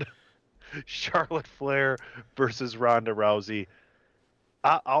 1. Charlotte Flair versus Ronda Rousey.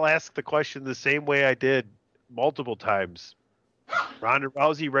 I'll ask the question the same way I did multiple times. Ronda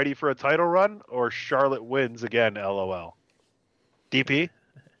Rousey ready for a title run, or Charlotte wins again, LOL? DP,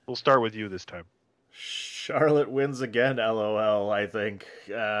 we'll start with you this time. Charlotte wins again, LOL, I think.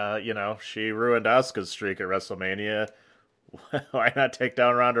 She ruined Asuka's streak at WrestleMania. Why not take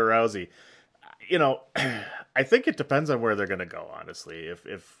down Ronda Rousey? I think it depends on where they're going to go, honestly.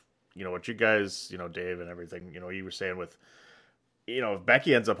 If what you guys, Dave and everything, you were saying with, if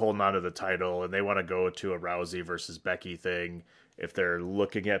Becky ends up holding on to the title and they want to go to a Rousey versus Becky thing, if they're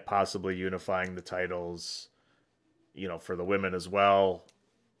looking at possibly unifying the titles, for the women as well,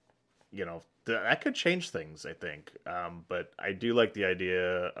 that could change things, I think. But I do like the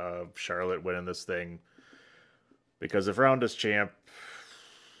idea of Charlotte winning this thing, because if Ronda's champ,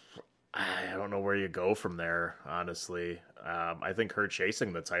 I don't know where you go from there, honestly. I think her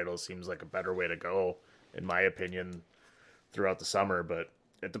chasing the title seems like a better way to go, in my opinion, throughout the summer. But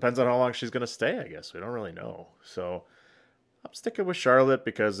it depends on how long she's going to stay, I guess. We don't really know. So I'm sticking with Charlotte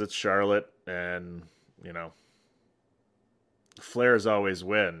because it's Charlotte, and, Flair's always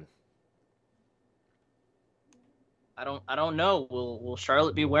win. I don't know. Will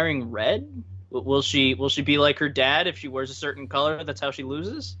Charlotte be wearing red? Will she be like her dad if she wears a certain color? That's how she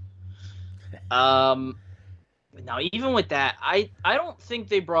loses. Now, even with that, I don't think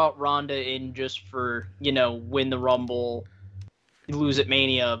they brought Ronda in just for, win the Rumble, lose at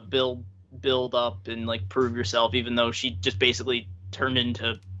Mania, build up, and, prove yourself, even though she just basically turned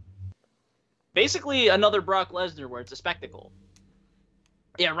into basically another Brock Lesnar where it's a spectacle.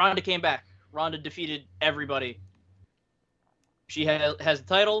 Yeah, Ronda came back. Ronda defeated everybody. She has the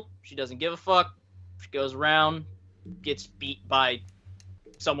title. She doesn't give a fuck. She goes around, gets beat by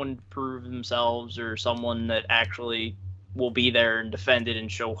someone to prove themselves, or someone that actually will be there and defend it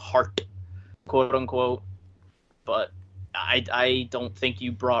and show heart, quote unquote. But I don't think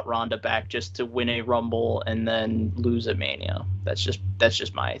you brought Ronda back just to win a Rumble and then lose at Mania. That's just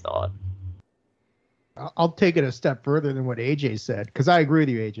my thought. I'll take it a step further than what AJ said, because I agree with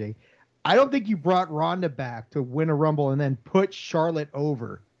you, AJ. I don't think you brought Ronda back to win a Rumble and then put Charlotte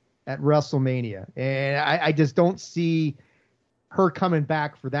over at WrestleMania. And I just don't see her coming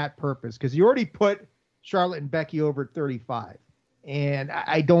back for that purpose, because you already put Charlotte and Becky over at 35. And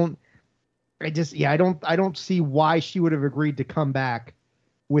I don't see why she would have agreed to come back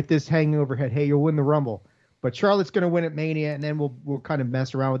with this hanging over her head. Hey, you'll win the Rumble, but Charlotte's going to win at Mania, and then we'll kind of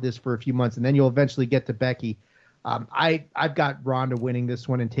mess around with this for a few months, and then you'll eventually get to Becky. I've got Ronda winning this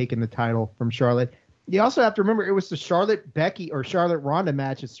one and taking the title from Charlotte. You also have to remember it was the Charlotte Becky or Charlotte Ronda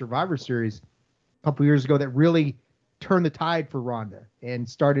match at Survivor Series a couple years ago that really turned the tide for Ronda and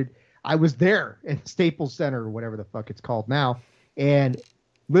started. I was there at Staples Center or whatever the fuck it's called now, and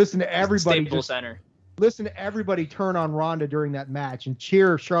listen to everybody. Staples Center. Listen to everybody turn on Ronda during that match and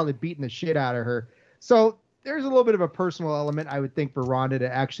cheer Charlotte beating the shit out of her. So there's a little bit of a personal element, I would think, for Ronda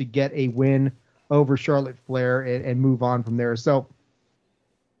to actually get a win over Charlotte Flair and move on from there. So,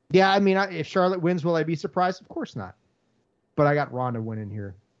 yeah, I mean, if Charlotte wins, will I be surprised? Of course not. But I got Ronda winning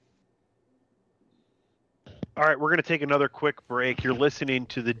here. All right, we're going to take another quick break. You're listening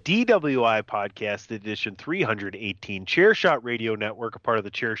to the DWI Podcast Edition 318, Chairshot Radio Network, a part of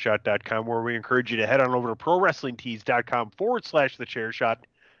the Chairshot.com, where we encourage you to head on over to ProWrestlingTees.com/TheChairShot.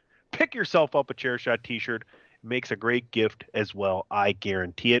 Pick yourself up a Chairshot t-shirt. It makes a great gift as well. I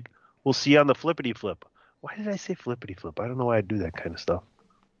guarantee it. We'll see you on the Flippity Flip. Why did I say Flippity Flip? I don't know why I do that kind of stuff.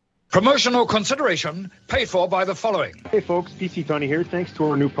 Promotional consideration paid for by the following. Hey folks, PC Tony here. Thanks to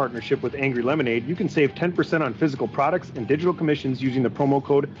our new partnership with Angry Lemonade, you can save 10% on physical products and digital commissions using the promo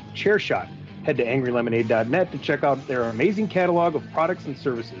code ChairShot. Head to angrylemonade.net to check out their amazing catalog of products and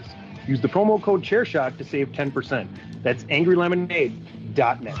services. Use the promo code ChairShot to save 10%. That's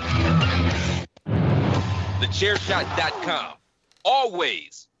angrylemonade.net. TheChairShot.com.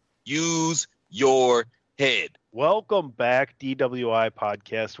 Always use your head. Welcome back, DWI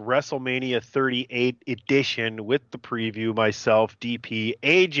Podcast, WrestleMania 38 edition with the preview. Myself, DP,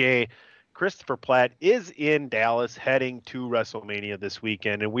 AJ, Christopher Platt is in Dallas heading to WrestleMania this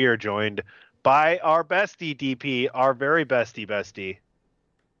weekend, and we are joined by our bestie, DP, our very bestie.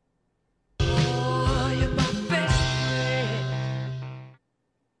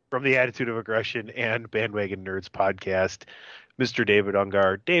 From the Attitude of Aggression and Bandwagon Nerds podcast, Mr. David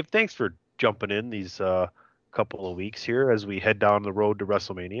Ungar. Dave, thanks for jumping in these couple of weeks here as we head down the road to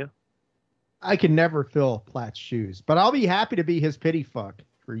WrestleMania. I can never fill Platt's shoes, but I'll be happy to be his pity fuck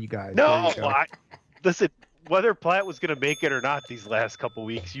for you guys. No, listen, whether Platt was going to make it or not these last couple of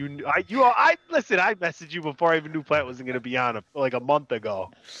weeks, I messaged you before I even knew Platt wasn't going to be on like a month ago.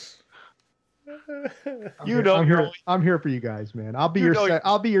 I'm here for you guys, man. I'll be your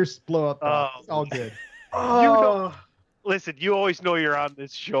blow up. It's all good. Listen, you always know you're on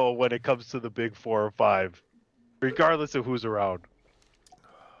this show when it comes to the big 4 or 5, regardless of who's around.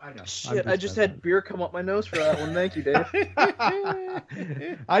 I know. Shit, I just had beer come up my nose for that one. Thank you, Dave.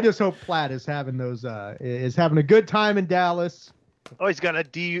 I just hope Platt is having a good time in Dallas. Oh, he's got a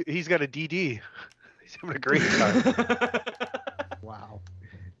DD. He's having a great time. Wow.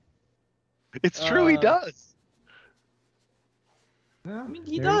 It's true, he does. I mean,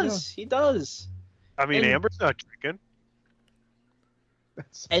 he does. He does. I mean, Amber's not drinking.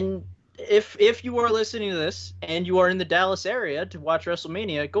 And if you are listening to this and you are in the Dallas area to watch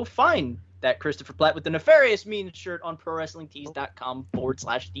WrestleMania, go find that Christopher Platt with the Nefarious Means shirt on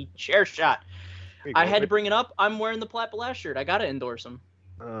ProWrestlingTees.com/TheChairShot. I had to bring it up. I'm wearing the Platt Blast shirt. I got to endorse him.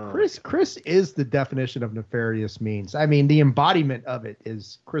 Chris is the definition of Nefarious Means. I mean, the embodiment of it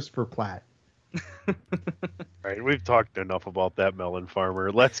is Christopher Platt. All right, we've talked enough about that melon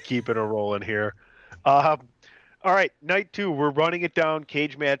farmer. Let's keep it a rolling here. All right, night 2, we're running it down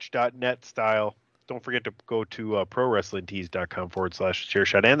cagematch.net style. Don't forget to go to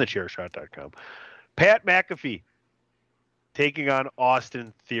ProWrestlingTees.com/chairshot and thechairshot.com. Pat McAfee taking on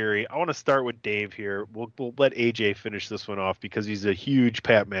Austin Theory. I want to start with Dave here. We'll let AJ finish this one off because he's a huge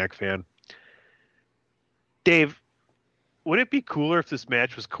Pat Mac fan. Dave, would it be cooler if this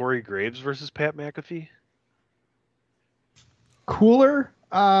match was Corey Graves versus Pat McAfee? Cooler?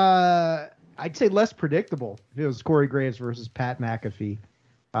 I'd say less predictable if it was Corey Graves versus Pat McAfee.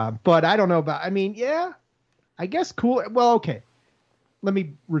 But I don't know about, I mean, yeah, I guess cooler. Well, okay. Let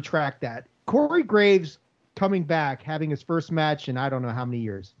me retract that. Corey Graves coming back, having his first match in I don't know how many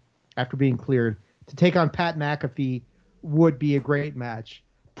years after being cleared to take on Pat McAfee would be a great match.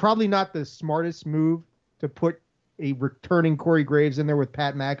 Probably not the smartest move to put a returning Corey Graves in there with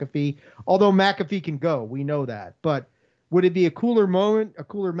Pat McAfee, although McAfee can go. We know that. But would it be a cooler moment, a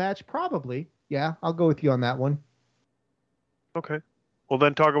cooler match? Probably. Yeah, I'll go with you on that one. Okay. Well,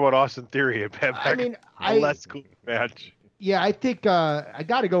 then talk about Austin Theory and Pat McAfee. I mean, a less cool match. Yeah, I think I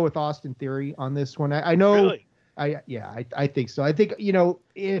got to go with Austin Theory on this one. I know. Really? I think so. I think,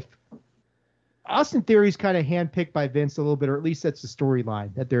 if Austin Theory's kind of handpicked by Vince a little bit, or at least that's the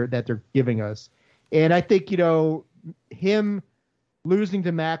storyline that they're giving us. And I think, him losing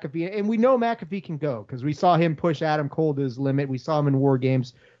to McAfee, and we know McAfee can go because we saw him push Adam Cole to his limit. We saw him in War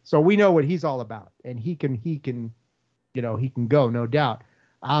Games, so we know what he's all about, and he can go, no doubt.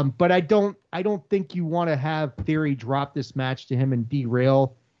 But I don't think you want to have Theory drop this match to him and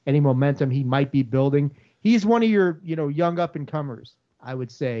derail any momentum he might be building. He's one of your, young up and comers, I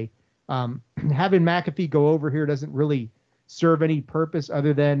would say. Having McAfee go over here doesn't really serve any purpose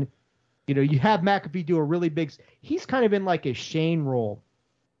other than, you have McAfee do a really big, he's kind of in like a Shane role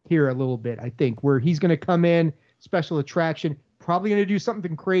here a little bit, I think, where he's going to come in, special attraction, probably going to do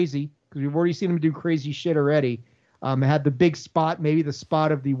something crazy because we've already seen him do crazy shit already. Had the big spot, maybe the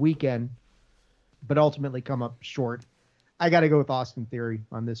spot of the weekend, but ultimately come up short. I got to go with Austin Theory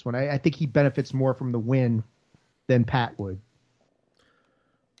on this one. I think he benefits more from the win than Pat would.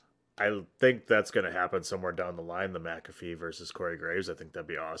 I think that's going to happen somewhere down the line, the McAfee versus Corey Graves. I think that'd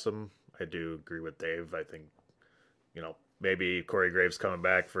be awesome. I do agree with Dave. I think, maybe Corey Graves coming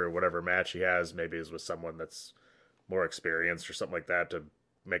back for whatever match he has, maybe is with someone that's more experienced or something like that to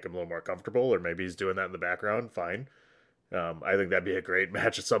make him a little more comfortable, or maybe he's doing that in the background. Fine. I think that'd be a great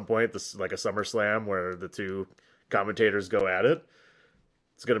match at some point. This is like a SummerSlam where the two commentators go at it.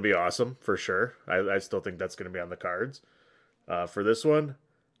 It's going to be awesome for sure. I still think that's going to be on the cards. For this one,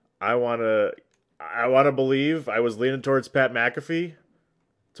 I want to believe I was leaning towards Pat McAfee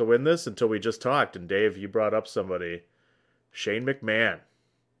to win this until we just talked. And Dave, you brought up somebody, Shane McMahon.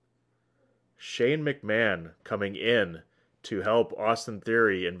 Shane McMahon coming in to help Austin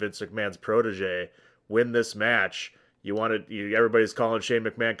Theory and Vince McMahon's protege win this match. Everybody's calling Shane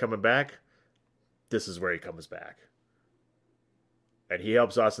McMahon coming back. this is where he comes back. And he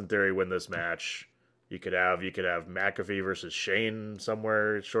helps Austin Theory win this match. You could have McAfee versus Shane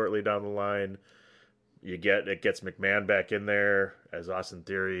somewhere shortly down the line. It gets McMahon back in there as Austin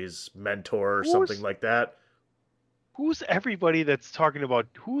Theory's mentor or something like that. Who's everybody that's talking about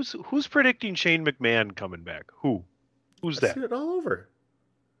who's predicting Shane McMahon coming back? Who's that? I see it all over.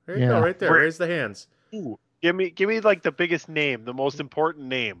 There you go, right there. Raise the hands. Ooh, give me like the biggest name, the most important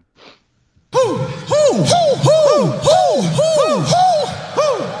name. I'll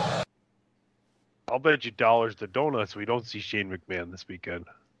bet you dollars to donuts we don't see Shane McMahon this weekend.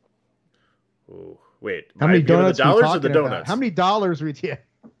 Oh, wait. How many donuts the dollars or the donuts? About? How many dollars we you?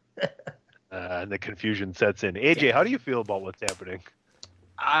 And the confusion sets in. AJ, how do you feel about what's happening?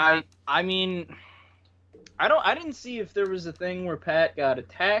 I mean, I didn't see if there was a thing where Pat got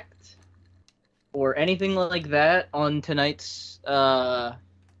attacked or anything like that on tonight's Pat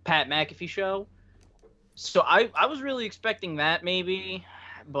McAfee show. So I was really expecting that maybe,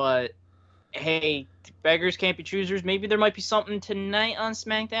 but hey, beggars can't be choosers. Maybe there might be something tonight on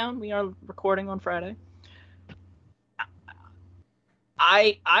SmackDown. We are recording on Friday.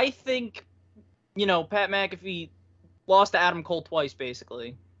 I think, Pat McAfee lost to Adam Cole twice,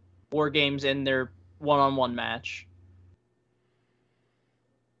 basically. War Games in their one-on-one match.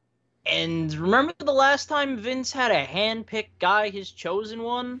 And remember the last time Vince had a hand-picked guy, his chosen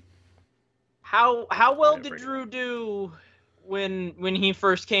one? How well did Drew do when he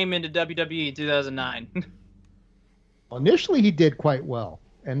first came into WWE in 2009? Well, initially he did quite well,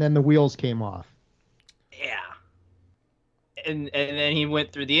 and then the wheels came off. Yeah. And then he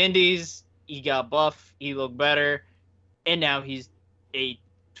went through the indies, he got buff, he looked better, and now he's a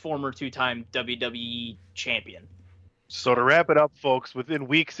former 2-time WWE champion. So to wrap it up, folks, within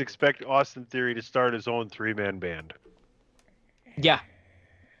weeks, expect Austin Theory to start his own 3-man band. Yeah.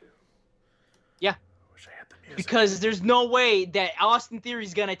 Yeah. Because there's no way that Austin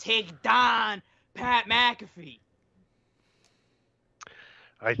Theory's going to take down Pat McAfee.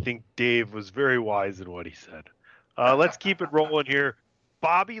 I think Dave was very wise in what he said. Let's keep it rolling here.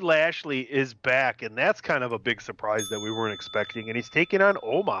 Bobby Lashley is back, and that's kind of a big surprise that we weren't expecting. And he's taking on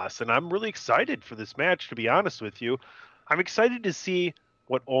Omos, and I'm really excited for this match, to be honest with you. I'm excited to see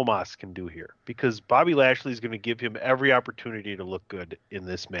what Omos can do here, because Bobby Lashley is going to give him every opportunity to look good in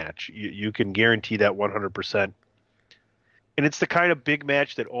this match. You can guarantee that 100%. And it's the kind of big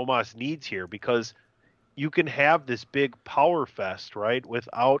match that Omos needs here, because you can have this big power fest, right,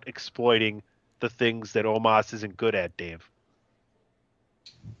 without exploiting the things that Omos isn't good at, Dave.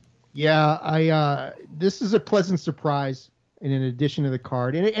 Yeah, this is a pleasant surprise in addition to the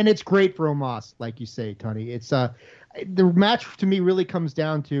card, and it's great for Omos, like you say, Tony. It's the match to me really comes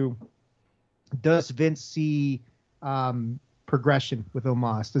down to, does Vince see progression with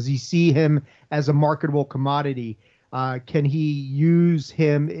Omos? Does he see him as a marketable commodity? Can he use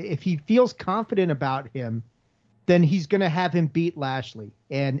him? If he feels confident about him, then he's going to have him beat Lashley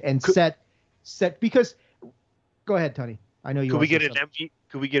and set because. Go ahead, Tony. I know you.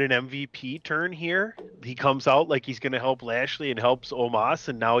 Could we get an MVP turn here? He comes out like he's going to help Lashley and helps Omos,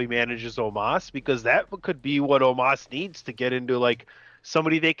 and now he manages Omos, because that could be what Omos needs to get into like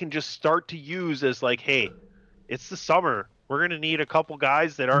somebody they can just start to use as like, hey, it's the summer. We're going to need a couple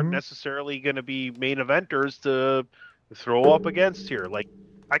guys that aren't necessarily going to be main eventers to throw up against here. Like,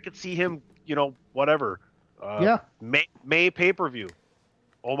 I could see him, whatever. May pay-per-view.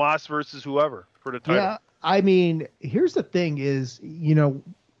 Omos versus whoever for the title. Yeah, I mean, here's the thing is,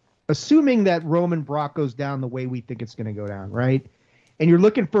 assuming that Roman Brock goes down the way we think it's going to go down, right? And you're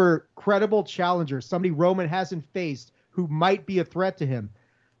looking for credible challengers, somebody Roman hasn't faced who might be a threat to him.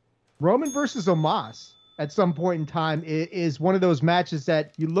 Roman versus Omos at some point in time is one of those matches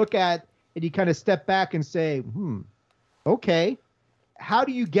that you look at and you kind of step back and say, okay, how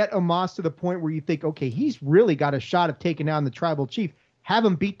do you get Omos to the point where you think, okay, he's really got a shot of taking down the tribal chief? Have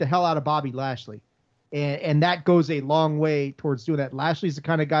him beat the hell out of Bobby Lashley. And that goes a long way towards doing that. Lashley's the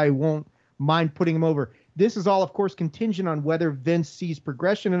kind of guy who won't mind putting him over. This is all, of course, contingent on whether Vince sees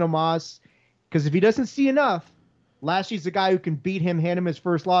progression in Omos, because if he doesn't see enough, Lashley's the guy who can beat him, hand him his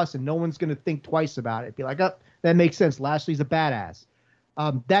first loss, and no one's going to think twice about it. Be like, oh, that makes sense. Lashley's a badass.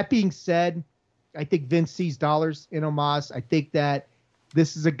 That being said, I think Vince sees dollars in Omos. I think that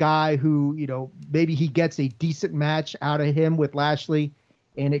this is a guy who, maybe he gets a decent match out of him with Lashley,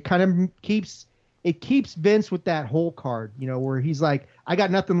 and it kind of keeps Vince with that whole card, where he's like, I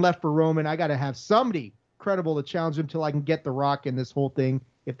got nothing left for Roman. I got to have somebody credible to challenge him till I can get The Rock in this whole thing,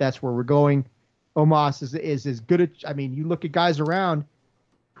 if that's where we're going. Omos is as good you look at guys around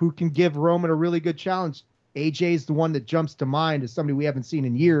who can give Roman a really good challenge. AJ's the one that jumps to mind as somebody we haven't seen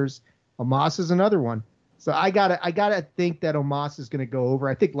in years. Omos is another one. So I gotta think that Omos is gonna go over.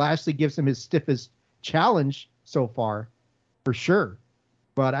 I think Lashley gives him his stiffest challenge so far, for sure.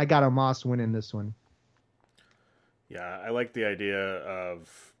 But I got Omos winning this one. Yeah, I like the idea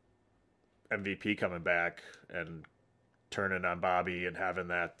of MVP coming back and turning on Bobby and having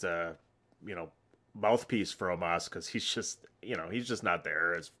that, mouthpiece for Omos, because he's just not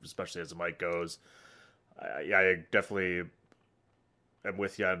there, especially as the mic goes. I definitely am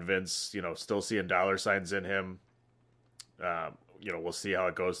with you on Vince. Still seeing dollar signs in him. We'll see how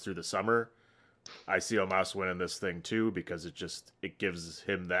it goes through the summer. I see Omos winning this thing too, because it gives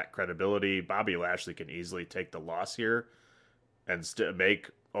him that credibility. Bobby Lashley can easily take the loss here and make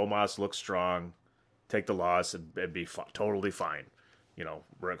Omos look strong, take the loss, and be totally fine.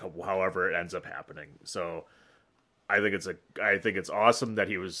 However it ends up happening. So I think it's awesome that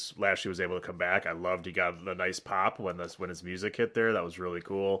Lashley was able to come back. I loved he got a nice pop when his music hit there. That was really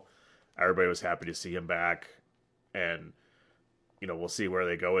cool. Everybody was happy to see him back, and we'll see where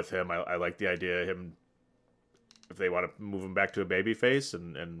they go with him. I like the idea of him, if they want to move him back to a babyface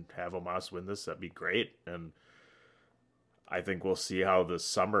and have Omos win this, that'd be great. And I think we'll see how the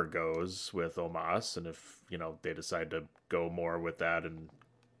summer goes with Omos, and if they decide to go more with that and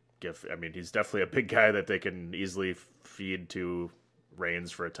he's definitely a big guy that they can easily feed to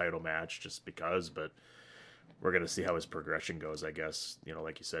Reigns for a title match just because, but we're going to see how his progression goes, I guess,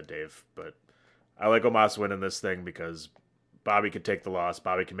 like you said, Dave. But I like Omos winning this thing because Bobby could take the loss.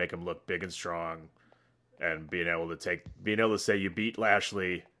 Bobby can make him look big and strong, and being able to say you beat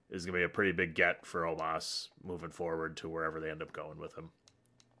Lashley is going to be a pretty big get for Omos moving forward to wherever they end up going with him.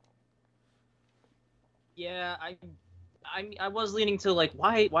 Yeah, I was leaning to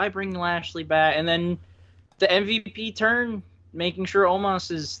why bring Lashley back, and then the MVP turn, making sure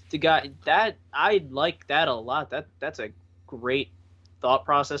Omos is the guy. That I like that a lot. That's a great thought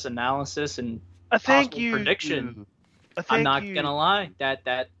process, analysis, and prediction. I'm not gonna lie.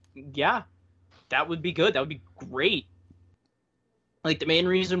 That would be good. That would be great. Like, the main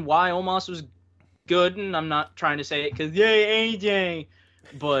reason why Omos was good, and I'm not trying to say it because yay AJ,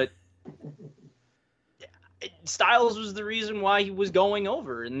 but Styles was the reason why he was going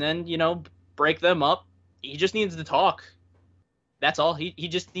over, and then break them up. He just needs to talk. That's all. He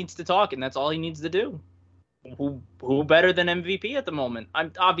just needs to talk, and that's all he needs to do. Who better than MVP at the moment?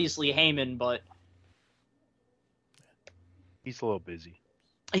 I'm obviously Heyman, but he's a little busy.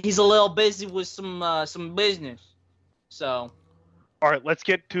 He's a little busy with some business. So, all right, let's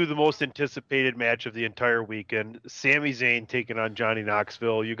get to the most anticipated match of the entire weekend. Sami Zayn taking on Johnny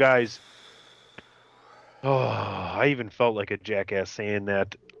Knoxville. You guys, I even felt like a jackass saying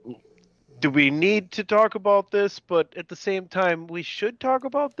that. Do we need to talk about this? But at the same time, we should talk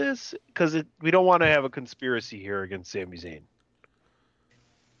about this because we don't want to have a conspiracy here against Sami Zayn.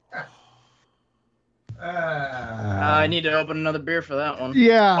 I need to open another beer for that one.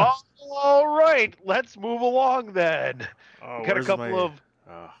 Yeah. All right, let's move along then. We got a couple of.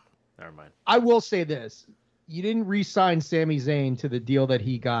 Never mind. I will say this: you didn't re-sign Sami Zayn to the deal that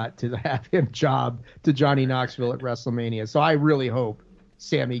he got to have him job to Johnny Knoxville at WrestleMania. So I really hope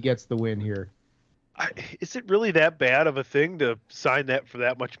Sami gets the win here. Is it really that bad of a thing to sign that for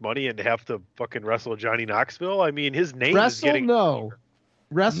that much money and have to fucking wrestle Johnny Knoxville? I mean, his name is getting.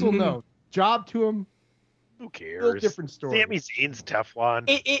 Wrestle no. Job to him. Who cares? Still different story. Sami Zayn's Teflon.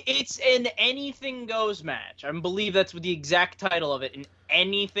 It's an anything goes match. I believe that's the exact title of it. An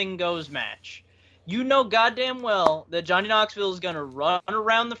anything goes match. You know goddamn well that Johnny Knoxville is going to run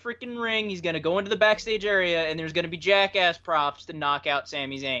around the freaking ring. He's going to go into the backstage area, and there's going to be jackass props to knock out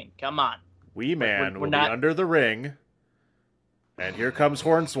Sami Zayn. Come on. We're will not... be under the ring, and here comes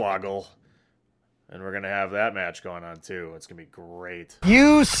Hornswoggle, and we're going to have that match going on, too. It's going to be great.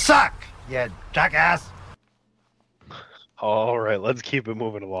 You suck, you jackass. All right, let's keep it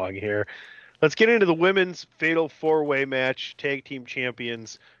moving along here. Let's get into the women's fatal four-way match. Tag team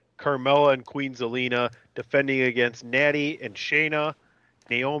champions Carmella and Queen Zelina defending against Natty and Shayna,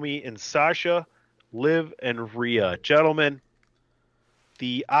 Naomi and Sasha, Liv and Rhea. Gentlemen,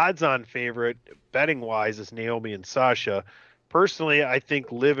 the odds-on favorite, betting-wise, is Naomi and Sasha. Personally, I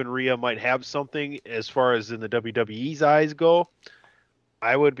think Liv and Rhea might have something as far as in the WWE's eyes go.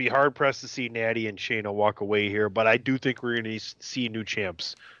 I would be hard-pressed to see Natty and Shayna walk away here, but I do think we're going to see new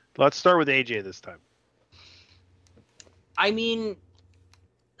champs. Let's start with AJ this time. I mean,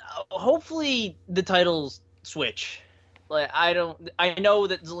 hopefully the titles switch. Like, I know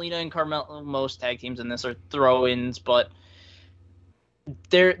that Zelina and Carmella, most tag teams in this are throw-ins, but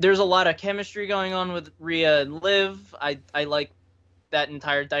there's a lot of chemistry going on with Rhea and Liv. I like that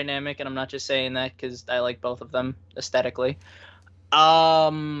entire dynamic, and I'm not just saying that because I like both of them aesthetically.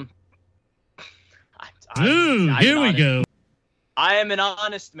 Here we go. I am an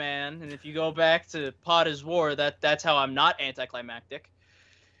honest man, and if you go back to Pot is War, that's how I'm not anticlimactic.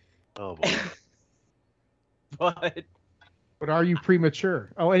 Oh boy. But are you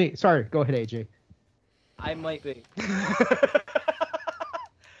premature? Oh, sorry. Go ahead, AJ. I might be.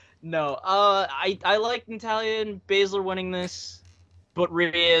 No, I like Natalia and Baszler winning this, but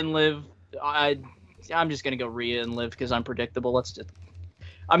Rhea and Liv, I'm just gonna go Rhea and Liv because I'm predictable.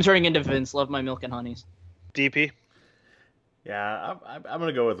 I'm turning into Vince. Love my milk and honeys. DP. Yeah, I'm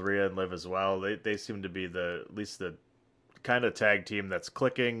gonna go with Rhea and Liv as well. They seem to be at least the kind of tag team that's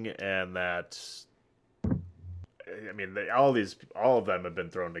clicking, and that, I mean, all of them have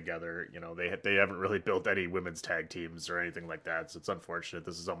been thrown together. You know, they haven't really built any women's tag teams or anything like that. So it's unfortunate.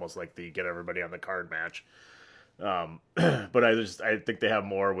 This is almost like the get everybody on the card match. But I think they have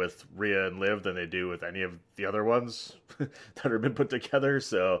more with Rhea and Liv than they do with any of the other ones that have been put together.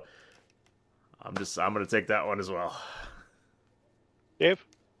 So I'm gonna take that one as well. Dave?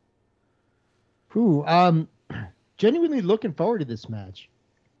 Genuinely looking forward to this match.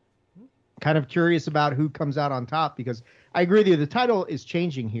 Kind of curious about who comes out on top, because I agree with you. The title is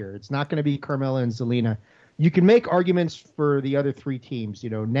changing here. It's not going to be Carmella and Zelina. You can make arguments for the other three teams. You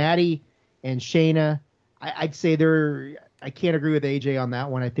know, Natty and Shayna. I'd say I can't agree with AJ on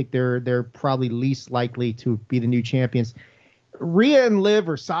that one. I think they're probably least likely to be the new champions. Rhea and Liv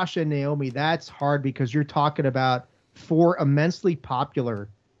or Sasha and Naomi, that's hard because you're talking about four immensely popular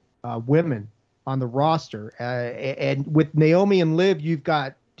women on the roster. And with Naomi and Liv, you've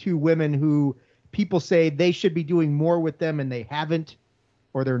got two women who people say they should be doing more with them and they haven't,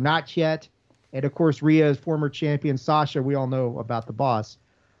 or they're not yet. And of course, Rhea is former champion. Sasha, we all know about the boss.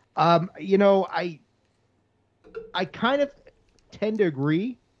 You know, I kind of tend to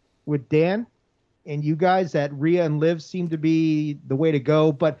agree with Dan and you guys that Rhea and Liv seem to be the way to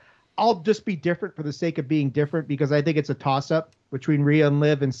go, but I'll just be different for the sake of being different because I think it's a toss-up between Rhea and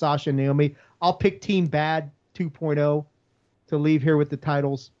Liv and Sasha and Naomi. I'll pick Team Bad 2.0 to leave here with the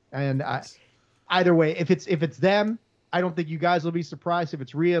titles. And either way, if it's them, I don't think you guys will be surprised. If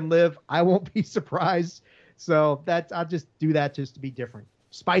it's Rhea and Liv, I won't be surprised. So I'll just do that just to be different.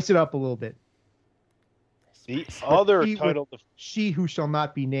 Spice it up a little bit. The other title... She Who Shall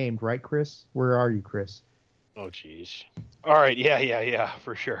Not Be Named, right, Chris? Where are you, Chris? Oh, jeez. All right, yeah,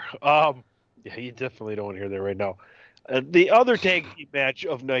 for sure. Yeah, you definitely don't want to hear that right now. The other tag team match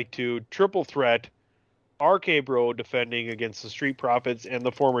of night 2, triple threat, RK Bro defending against the Street Profits and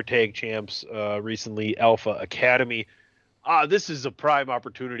the former tag champs recently, Alpha Academy. This is a prime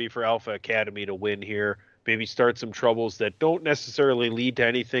opportunity for Alpha Academy to win here. Maybe start some troubles that don't necessarily lead to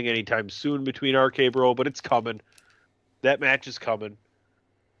anything anytime soon between RK Bro, but it's coming. That match is coming.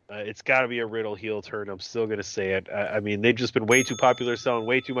 It's got to be a Riddle heel turn. I'm still going to say it. I mean, they've just been way too popular, selling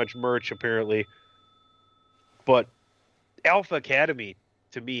way too much merch, apparently. But Alpha Academy,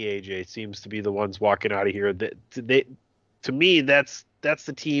 to me, AJ, seems to be the ones walking out of here. To me, that's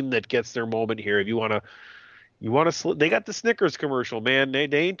the team that gets their moment here. If you want to, they got the Snickers commercial, man. They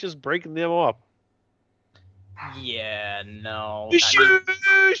ain't just breaking them up. Yeah, no.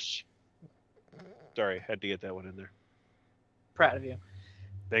 Shush! Sorry, had to get that one in there. Proud of you.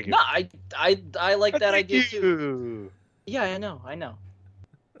 Thank you. No, I like that idea too. Yeah, I know.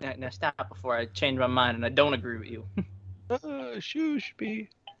 Now stop before I change my mind and I don't agree with you. Shush me.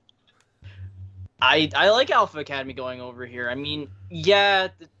 I like Alpha Academy going over here. I mean, yeah,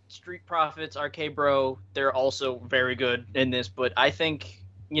 the Street Profits, RK Bro, they're also very good in this, but I think,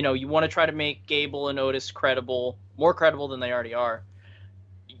 you know, you want to try to make Gable and Otis credible, more credible than they already are.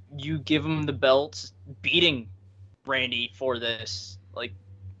 You give them the belts, beating Randy for this. Like,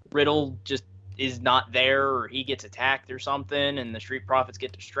 Riddle just is not there, or he gets attacked or something, and the Street Profits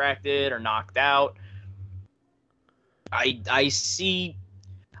get distracted or knocked out. I see.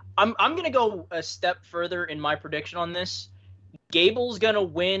 I'm gonna go a step further in my prediction on this. Gable's gonna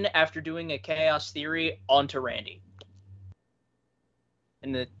win after doing a Chaos Theory onto Randy.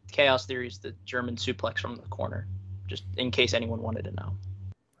 And the Chaos Theory is the German suplex from the corner, just in case anyone wanted to know.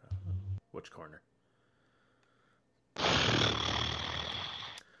 Which corner?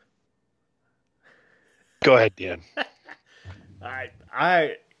 Go ahead, Dan.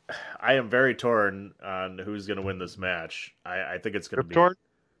 I am very torn on who's going to win this match. I think it's going to be Torn?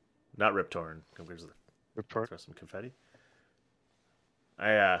 Not Rip Torn. Where's the Rip Torn? Throw some confetti.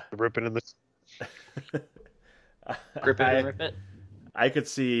 Ripping in the Rip it and rip it. I could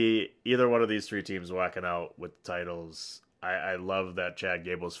see either one of these three teams walking out with titles. I love that Chad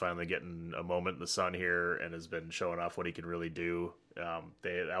Gable's finally getting a moment in the sun here and has been showing off what he can really do.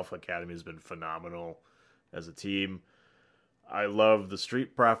 Alpha Academy has been phenomenal as a team. I love the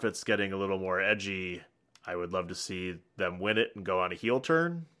Street Profits getting a little more edgy. I would love to see them win it and go on a heel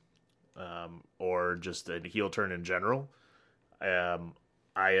turn, or just a heel turn in general. I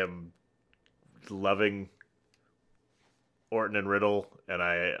am loving Orton and Riddle, and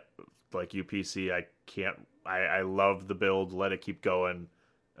I like UPC. I love the build. Let it keep going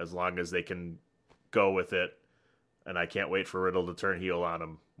as long as they can go with it. And I can't wait for Riddle to turn heel on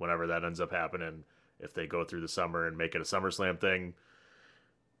him whenever that ends up happening. If they go through the summer and make it a SummerSlam thing,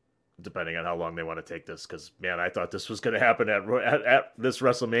 depending on how long they want to take this. Because, man, I thought this was going to happen at this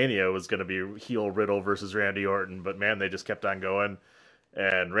WrestleMania. It was going to be heel Riddle versus Randy Orton. But, man, they just kept on going.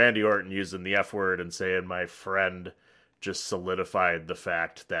 And Randy Orton using the F word and saying my friend just solidified the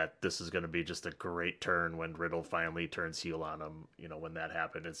fact that this is going to be just a great turn when Riddle finally turns heel on him. You know, when that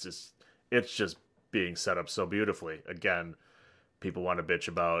happened, it's just being set up so beautifully. Again, people want to bitch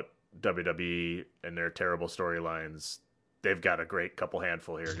about WWE and their terrible storylines. They've got a great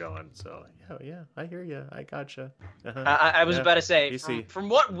handful here going. So yeah, I hear you. I gotcha. Uh-huh. I was about to say, from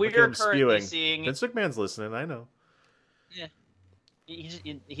what we're currently seeing, Vince McMahon's listening. I know. Yeah,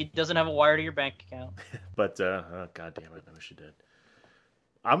 he doesn't have a wire to your bank account. But oh, god damn it, I wish he did.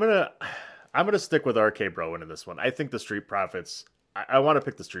 I'm gonna stick with RK Bro winning this one. I think the Street Profits. I want to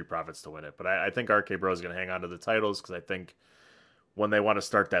pick the Street Profits to win it, but I think RK Bro is going to hang on to the titles because I think when they want to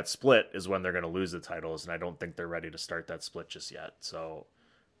start that split is when they're going to lose the titles, and I don't think they're ready to start that split just yet. So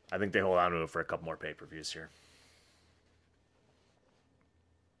I think they hold on to it for a couple more pay-per-views here.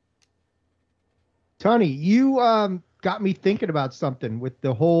 Tony, you got me thinking about something with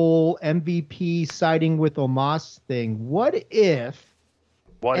the whole MVP siding with Omos thing. What if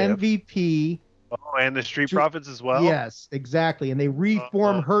MVP... Oh, and the Street Profits as well? Yes, exactly. And they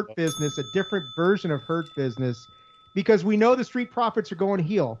reform Hurt Business, a different version of Hurt Business, because we know the Street Profits are going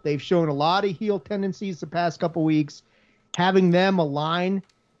heel. They've shown a lot of heel tendencies the past couple weeks. Having them align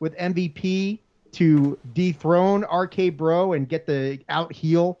with MVP to dethrone RK Bro and get the out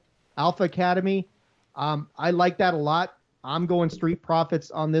heel Alpha Academy, I like that a lot. I'm going Street Profits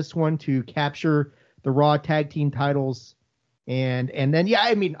on this one to capture the Raw Tag Team titles. And then, yeah,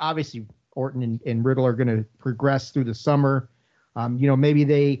 I mean, obviously, Orton and Riddle are going to progress through the summer. Maybe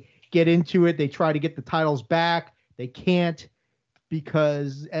they get into it. They try to get the titles back. They can't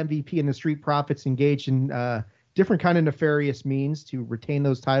because MVP and the Street Profits engage in different kind of nefarious means to retain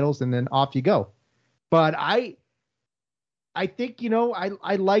those titles, and then off you go. But I think,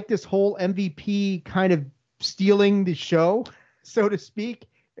 I like this whole MVP kind of stealing the show, so to speak,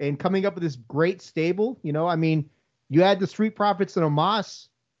 and coming up with this great stable. I mean, you had the Street Profits and Omos.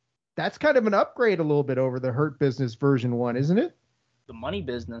 That's kind of an upgrade a little bit over the Hurt Business version 1, isn't it? The money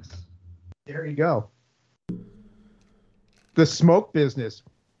business. There you go. The smoke business.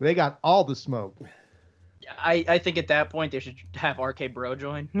 They got all the smoke. I think at that point they should have RK Bro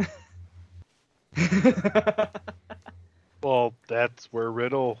join. Well, that's where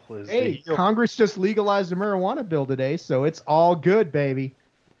Riddle is. Hey, Congress just legalized the marijuana bill today, so it's all good, baby.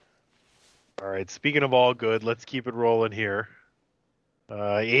 All right, speaking of all good, let's keep it rolling here.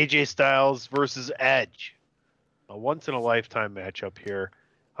 AJ Styles versus Edge. A once-in-a-lifetime matchup here.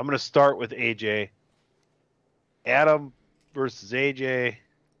 I'm going to start with AJ. Adam versus AJ.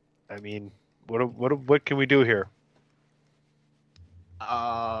 I mean, what can we do here?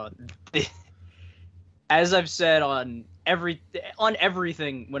 As I've said on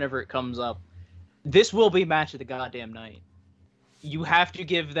everything whenever it comes up, this will be match of the goddamn night. You have to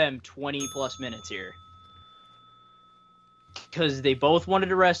give them 20-plus minutes here. Because they both wanted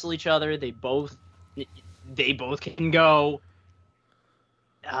to wrestle each other. They both can go.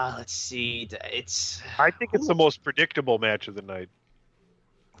 Let's see. I think it's the most predictable match of the night.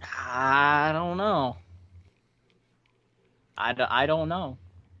 I don't know. I don't know.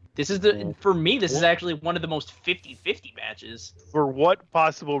 For me, this is actually one of the most 50-50 matches. For what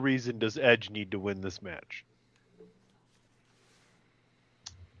possible reason does Edge need to win this match?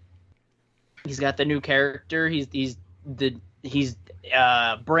 He's got the new character. He's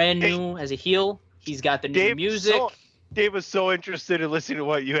brand new as a heel. He's got the new music. Dave was so interested in listening to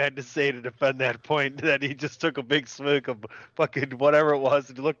what you had to say to defend that point that he just took a big swig of fucking whatever it was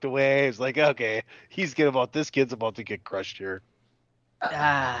and looked away. He was like, okay, this kid's about to get crushed here.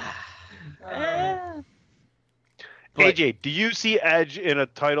 AJ, do you see Edge in a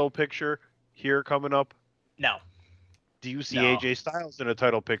title picture here coming up? No. Do you see AJ Styles in a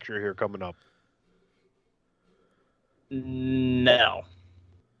title picture here coming up? No.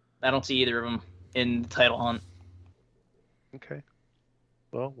 I don't see either of them in the title hunt. Okay.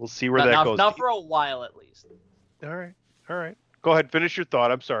 Well, we'll see where that goes. Not for a while, at least. All right. Go ahead. Finish your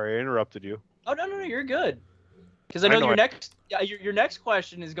thought. I'm sorry. I interrupted you. Oh, no. You're good. Because I know your next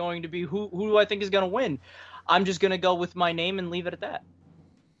question is going to be who do I think is going to win. I'm just going to go with my name and leave it at that.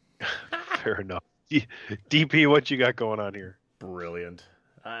 Fair enough. DP, what you got going on here? Brilliant.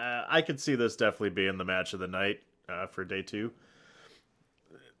 I could see this definitely being the match of the night for day 2.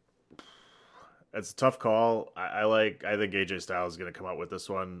 It's a tough call. I think AJ Styles is going to come out with this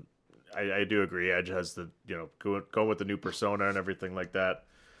one. I do agree. Edge has the going with the new persona and everything like that.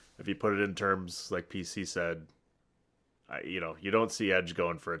 If you put it in terms like PC said, you don't see Edge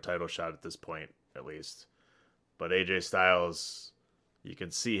going for a title shot at this point, at least. But AJ Styles, you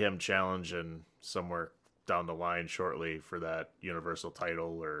can see him challenging somewhere down the line shortly for that Universal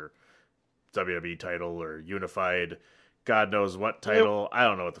title or WWE title or Unified, God knows what title. I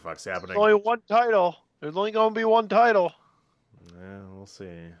don't know what the fuck's happening. There's only one title. There's only going to be one title. Yeah, we'll see.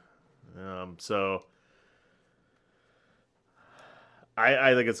 So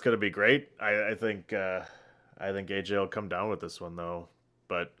I think it's going to be great. I think AJ will come down with this one though,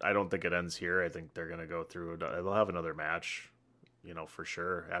 but I don't think it ends here. I think they're going to go through. They'll have another match, for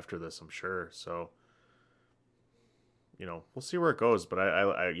sure after this. I'm sure. So we'll see where it goes. But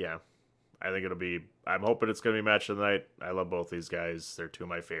I think it'll be. I'm hoping it's going to be match of the night. I love both these guys. They're two of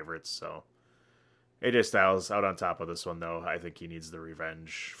my favorites. So AJ Styles out on top of this one though. I think he needs the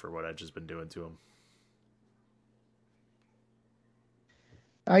revenge for what Edge has been doing to him.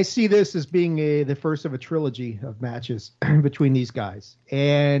 I see this as being the first of a trilogy of matches between these guys.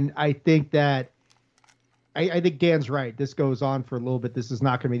 And I think that I think Dan's right. This goes on for a little bit. This is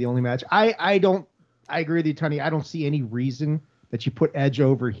not going to be the only match. I agree with you, Tony. I don't see any reason that you put Edge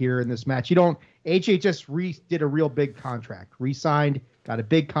over here in this match. AJ just did a real big contract, re-signed, got a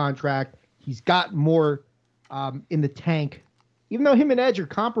big contract. He's got more in the tank, even though him and Edge are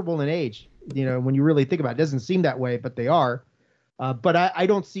comparable in age. When you really think about it, it doesn't seem that way, but they are. But I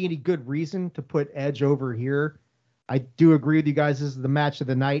don't see any good reason to put Edge over here. I do agree with you guys. This is the match of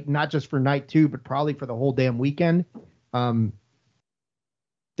the night, not just for night 2, but probably for the whole damn weekend. Definitely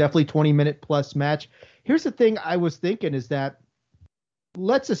 20-minute plus match. Here's the thing I was thinking is that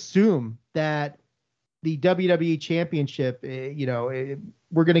let's assume that the WWE Championship,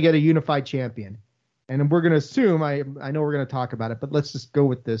 we're going to get a unified champion. And we're going to assume, I know we're going to talk about it, but let's just go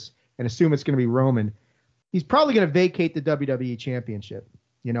with this and assume it's going to be Roman. He's probably going to vacate the WWE Championship.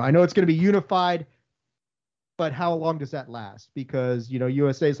 I know it's going to be unified, but how long does that last? Because,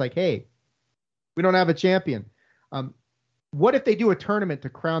 USA is like, hey, we don't have a champion. What if they do a tournament to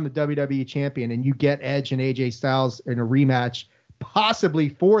crown the WWE champion and you get Edge and AJ Styles in a rematch, possibly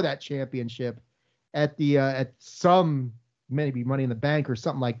for that championship at some maybe Money in the Bank or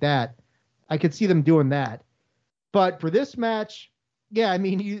something like that? I could see them doing that. But for this match, yeah, I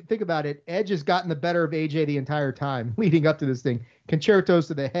mean, you think about it. Edge has gotten the better of AJ the entire time leading up to this thing. Concertos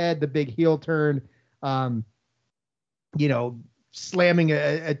to the head, the big heel turn, slamming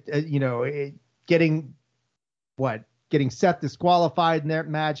getting Seth disqualified in that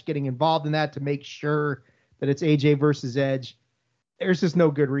match, getting involved in that to make sure that it's AJ versus Edge. There's just no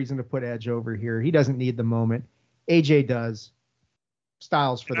good reason to put Edge over here. He doesn't need the moment. AJ does.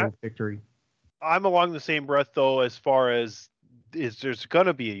 Styles for the victory. I'm along the same breath, though, as far as there's going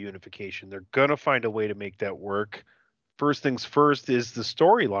to be a unification. They're going to find a way to make that work. First things first is the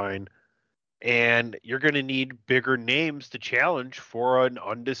storyline, and you're going to need bigger names to challenge for an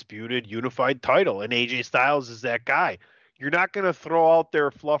undisputed unified title, and AJ Styles is that guy. You're not going to throw out there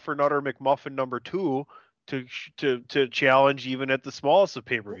Fluffer Nutter McMuffin number 2 to challenge even at the smallest of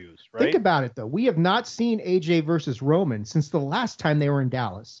pay-per-views, right? Think about it, though. We have not seen AJ versus Roman since the last time they were in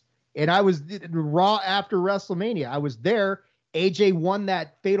Dallas. And I was Raw after WrestleMania. I was there. AJ won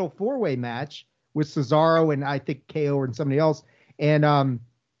that fatal 4-way match with Cesaro and I think KO and somebody else. And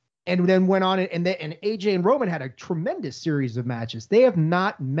then went on and AJ and Roman had a tremendous series of matches. They have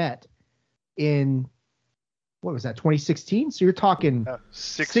not met in, what was that, 2016? So you're talking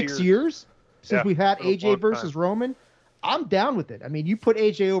 6 years since we've had AJ versus Roman. I'm down with it. I mean, you put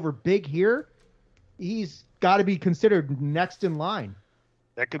AJ over big here, he's got to be considered next in line.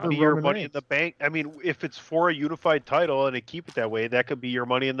 That could be your Money in the Bank. I mean, if it's for a unified title and they keep it that way, that could be your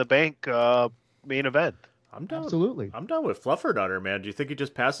Money in the Bank main event. I'm down. Absolutely. I'm done with Fluffer Nutter, man. Do you think he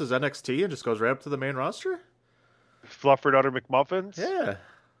just passes NXT and just goes right up to the main roster? Fluffer Nutter McMuffins? Yeah.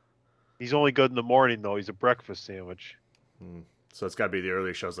 He's only good in the morning, though. He's a breakfast sandwich. So it's got to be the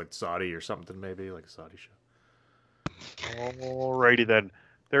early shows like Saudi or something, maybe, like a Saudi show. Alrighty then.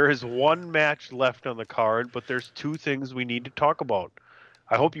 There is one match left on the card, but there's 2 things we need to talk about.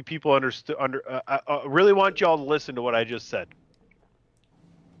 I hope you people understood. I really want y'all to listen to what I just said.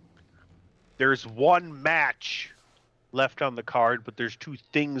 There's one match left on the card, but there's 2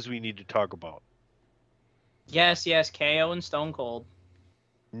 things we need to talk about. Yes, KO and Stone Cold.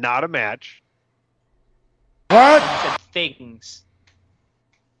 Not a match. What? You said things.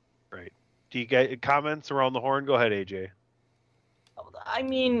 Right. Do you get comments around the horn? Go ahead, AJ. I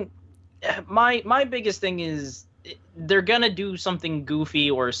mean, my biggest thing is they're gonna do something goofy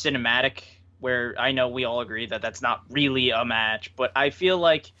or cinematic, where I know we all agree that that's not really a match, but I feel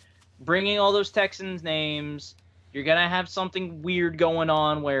like bringing all those Texans names, you're gonna have something weird going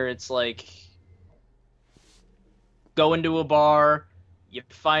on where it's like go into a bar, you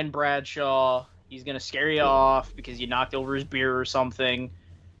find Bradshaw, he's gonna scare you off because you knocked over his beer or something.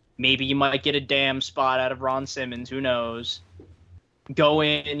 Maybe you might get a damn spot out of Ron Simmons, who knows. Go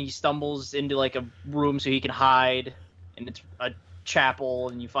in, he stumbles into like a room so he can hide, and it's a chapel,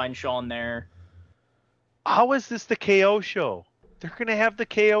 and you find Shawn there. How is this the KO show? They're going to have the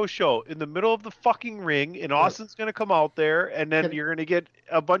KO show in the middle of the fucking ring, and Austin's going to come out there, and then you're going to get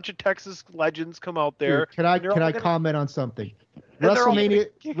a bunch of Texas legends come out there. Dude, can I comment on something?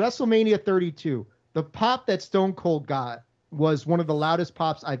 WrestleMania 32. The pop that Stone Cold got was one of the loudest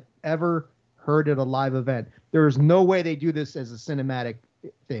pops I've ever heard at a live event. There is no way they do this as a cinematic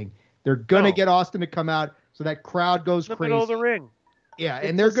thing. They're going to get Austin to come out so that crowd goes crazy. Middle of the ring. Yeah,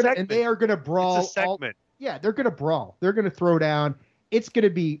 and they are gonna brawl. It's a segment. They're gonna brawl. They're gonna throw down. It's gonna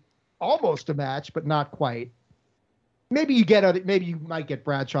be almost a match, but not quite. Maybe you might get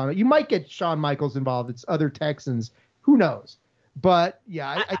Bradshaw. You might get Shawn Michaels involved. It's other Texans. Who knows? But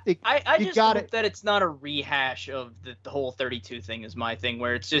yeah, I think I you just got hope it. that it's not a rehash of the whole 32 thing is my thing,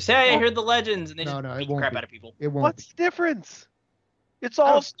 where it's just, hey, here are the legends, and they just beat the crap out of people. It won't. What's the difference? It's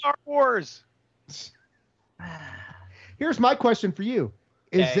all Star Wars. Here's my question for you.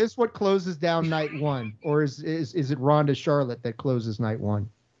 Is Okay. this what closes down night one? Or is it Ronda Charlotte that closes night one?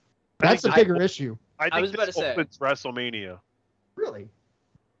 That's a bigger issue. I think was about to say. opens WrestleMania. Really?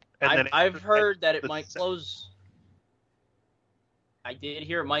 And then I've heard that it the might close. I did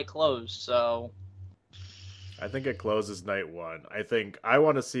hear it might close, so I think it closes night one. I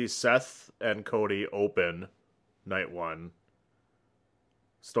want to see Seth and Cody open night one.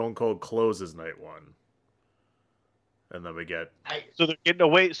 Stone Cold closes night one. And then we get... So they're getting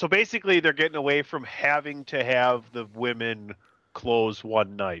away. So basically, they're getting away from having to have the women close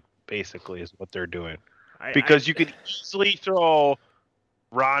one night. Basically, is what they're doing. Because you could easily throw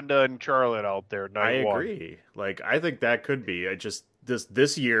Ronda and Charlotte out there night one. I agree. I think that could be.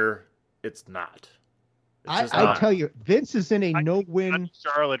 This year, it's not. I tell you, Vince is in a no-win.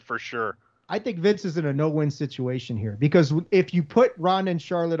 Charlotte for sure. I think Vince is in a no-win situation here because if you put Ronda and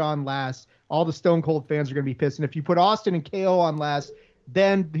Charlotte on last, all the Stone Cold fans are going to be pissed. And if you put Austin and KO on last,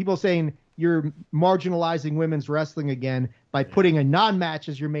 then people saying you're marginalizing women's wrestling again by putting a non-match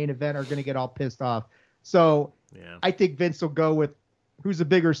as your main event are going to get all pissed off. So I think Vince will go with who's a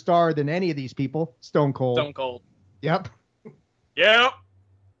bigger star than any of these people, Stone Cold. Stone Cold. Yep. Yep.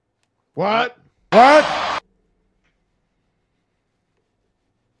 What?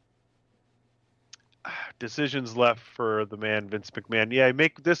 Decisions left for the man Vince McMahon. Yeah,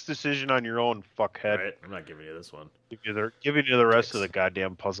 make this decision on your own, fuckhead. Right, I'm not giving you this one. Giving you the rest of the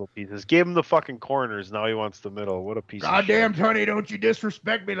goddamn puzzle pieces. Gave him the fucking corners. Now he wants the middle. What a piece of shit. Goddamn, Tony, don't you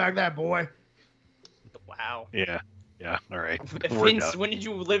disrespect me like that, boy. Wow. Yeah. All right. Vince, when did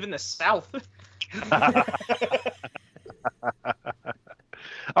you live in the South?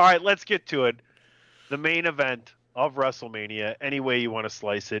 All right, let's get to it. The main event of WrestleMania, any way you want to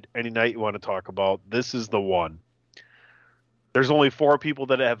slice it, any night you want to talk about, this is the one. There's only 4 people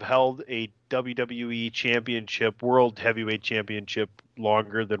that have held a WWE Championship, World Heavyweight Championship,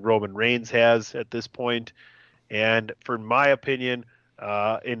 longer than Roman Reigns has at this point. And for my opinion,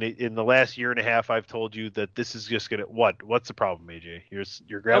 in the last year and a half, I've told you that this is just gonna what's the problem, AJ?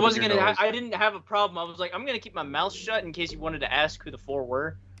 You're grabbing. I didn't have a problem. I was like, I'm gonna keep my mouth shut in case you wanted to ask who the 4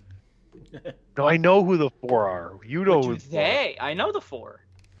 were. No, I know who the 4 are. You know who they? I know the 4.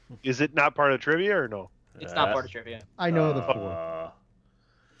 Is it not part of trivia or no? It's not part of trivia. I know the 4. All right,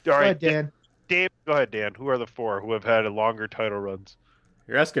 Go ahead, Dan. Dave, go ahead, Dan. Who are the 4 who have had longer title runs?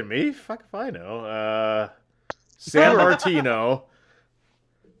 You're asking me? Fuck if I know. San Martino.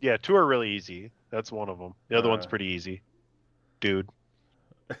 Yeah, 2 are really easy. That's one of them. The other one's pretty easy. Dude.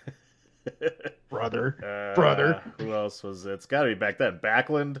 Brother. Who else was it? It's got to be back then.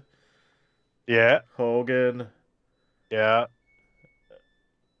 Backlund. Yeah. Hogan. Yeah.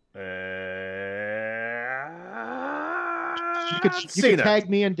 You could tag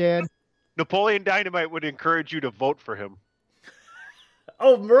me and Dan. Napoleon Dynamite would encourage you to vote for him.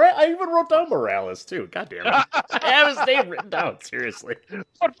 Oh, I even wrote down Morales, too. God damn it. I have his name written down, seriously.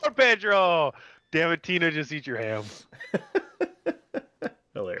 Vote for Pedro! Damn it, Tina, just eat your ham.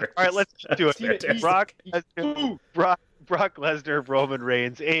 Hilarious. All right, let's do it. it. Brock Lesnar, Roman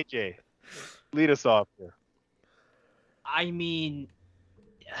Reigns, AJ. Lead us off here. I mean,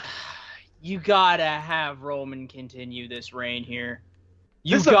 you gotta have Roman continue this reign here.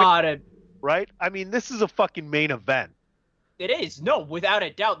 You gotta. Right? I mean, this is a fucking main event. It is. No, without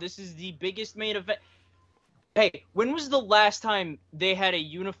a doubt. This is the biggest main event. Hey, when was the last time they had a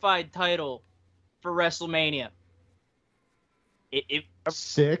unified title for WrestleMania?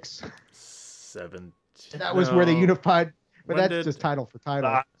 Six. 7. That was where they unified, but When that's just title for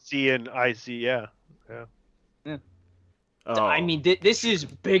title. C and IC, yeah. Oh. I mean, this is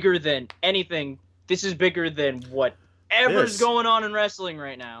bigger than anything. This is bigger than whatever's going on in wrestling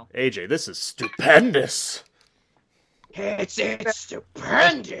right now. AJ, this is stupendous. It's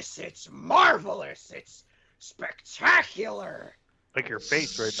stupendous. It's marvelous. It's spectacular. Like your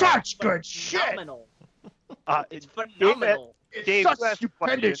face right now. Such good shit. Phenomenal. It's phenomenal. Dave, Such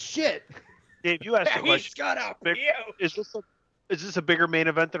stupendous shit. Dave, you asked the question. He's got a Is this a bigger main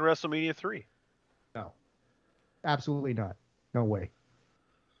event than WrestleMania 3? No. Absolutely not. No way.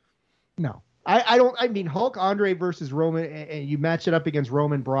 No. I mean, Hulk Andre versus Roman, and you match it up against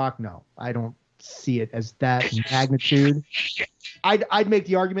Roman Brock. No, I don't see it as that magnitude. I'd make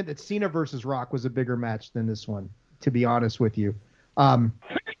the argument that Cena versus Rock was a bigger match than this one, to be honest with you. Matter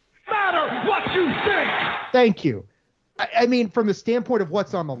what you think. Thank you. I mean, from the standpoint of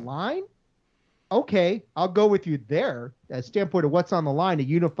what's on the line, okay, I'll go with you there. As standpoint of what's on the line to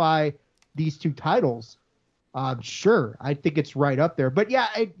unify these two titles, sure, I think it's right up there. But yeah,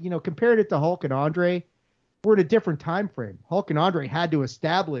 compared it to Hulk and Andre, we're in a different time frame. Hulk and Andre had to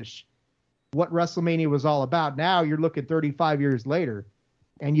establish what WrestleMania was all about. Now you're looking 35 years later,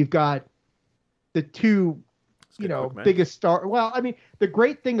 and you've got the two, biggest star. Well, I mean, the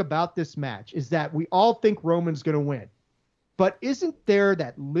great thing about this match is that we all think Roman's going to win. But isn't there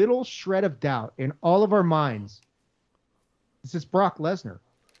that little shred of doubt in all of our minds? This is Brock Lesnar.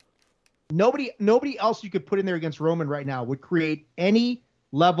 Nobody else you could put in there against Roman right now would create any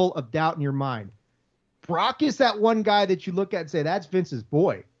level of doubt in your mind. Brock is that one guy that you look at and say, that's Vince's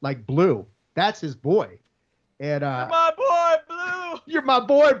boy, like Blue. That's his boy. And you're my boy, Blue. You're my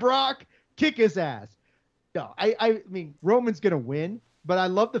boy, Brock. Kick his ass. No, I mean, Roman's going to win, but I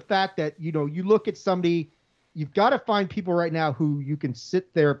love the fact that, you look at somebody, you've got to find people right now who you can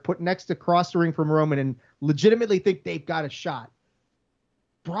sit there, put next to cross the ring from Roman and legitimately think they've got a shot.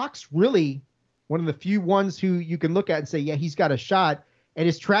 Brock's really one of the few ones who you can look at and say, yeah, he's got a shot, and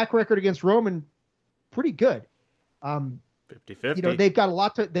his track record against Roman, pretty good. 50-50. They've got a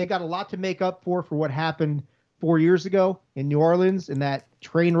lot to make up for what happened 4 years ago in New Orleans in that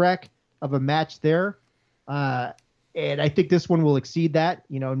train wreck of a match there. And I think this one will exceed that,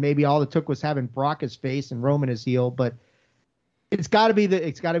 and maybe all it took was having Brock as face and Roman as heel, but it's gotta be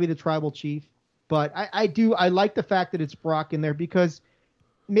the tribal chief. But I like the fact that it's Brock in there because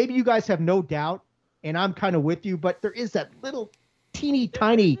maybe you guys have no doubt, and I'm kind of with you, but there is that little teeny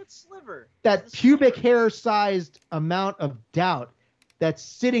tiny, that pubic hair sized amount of doubt that's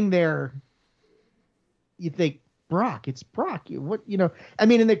sitting there. You think, Brock, it's Brock. I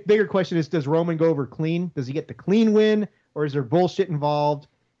mean, and the bigger question is, does Roman go over clean? Does he get the clean win, or is there bullshit involved?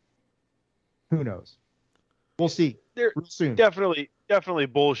 Who knows? We'll see. There's real soon. Definitely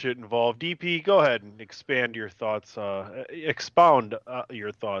bullshit involved. DP, go ahead and expound your thoughts upon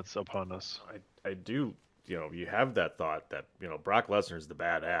us. I do. You have that thought that Brock Lesnar's the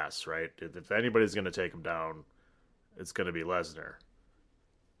badass, right? If anybody's going to take him down, it's going to be Lesnar.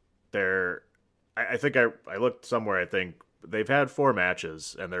 I think I looked somewhere. I think they've had 4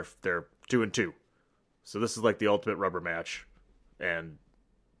 matches and they're 2-2. So this is like the ultimate rubber match, and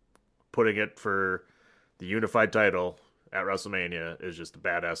putting it for the unified title at WrestleMania is just a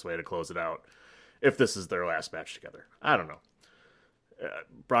badass way to close it out. If this is their last match together, I don't know.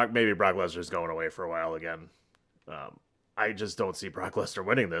 Maybe Brock Lesnar's going away for a while again. I just don't see Brock Lesnar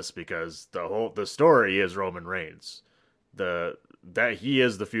winning this because the story is Roman Reigns. That he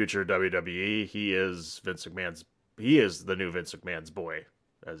is the future WWE. He is the new Vince McMahon's boy,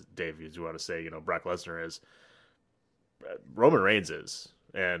 as Dave, you want to say. Brock Lesnar is. Roman Reigns is,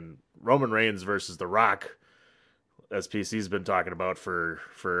 and Roman Reigns versus The Rock, as PC's been talking about for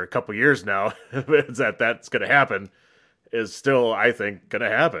a couple years now, that's going to happen. Is still, I think, going to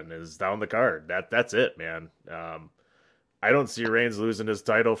happen, is down the card. That's it, man. I don't see Reigns losing his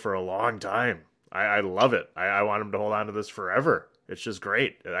title for a long time. I love it. I want him to hold on to this forever. It's just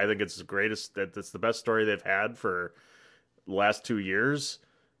great. I think it's the greatest. It's the best story they've had for the last 2 years.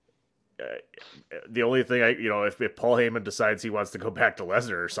 The only thing if Paul Heyman decides he wants to go back to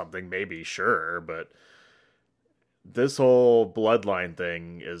Lesnar or something, maybe, sure. But this whole bloodline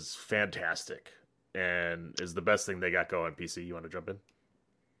thing is fantastic and is the best thing they got going. PC, you want to jump in?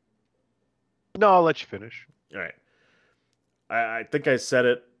 No, I'll let you finish. All right. I think I said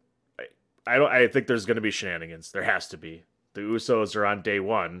it. I think there's going to be shenanigans. There has to be. The Usos are on day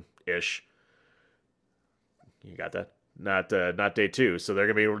 1-ish. You got that? Not day 2. So they're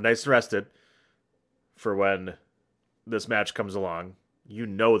going to be nice and rested for when this match comes along. You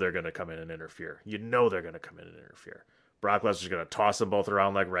know they're going to come in and interfere. Brock Lesnar's going to toss them both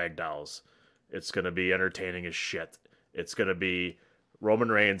around like rag dolls. It's going to be entertaining as shit. It's going to be Roman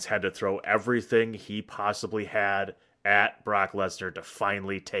Reigns had to throw everything he possibly had at Brock Lesnar to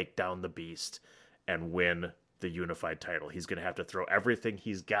finally take down the Beast and win the unified title. He's going to have to throw everything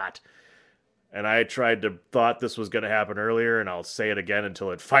he's got. And I thought this was going to happen earlier, and I'll say it again until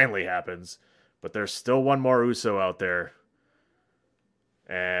it finally happens. But there's still one more Uso out there.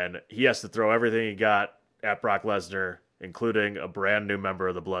 And he has to throw everything he got at Brock Lesnar, including a brand new member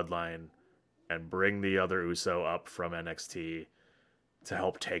of the Bloodline, and bring the other Uso up from NXT to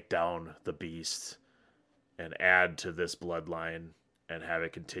help take down the Beast and add to this Bloodline and have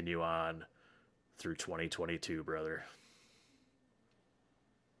it continue on through 2022, brother.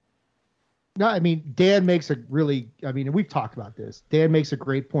 No, I mean, Dan makes we've talked about this. Dan makes a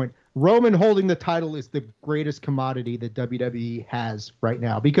great point. Roman holding the title is the greatest commodity that WWE has right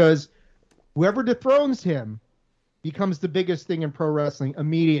now, because whoever dethrones him becomes the biggest thing in pro wrestling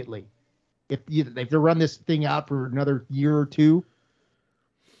immediately. If they run this thing out for another year or two,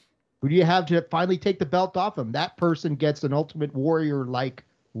 who do you have to finally take the belt off him? That person gets an Ultimate Warrior-like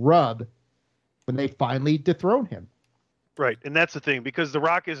rub when they finally dethrone him. Right, and that's the thing, because The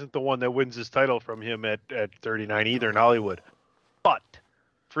Rock isn't the one that wins his title from him at 39 either in Hollywood. But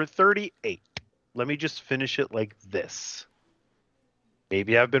for 38, let me just finish it like this.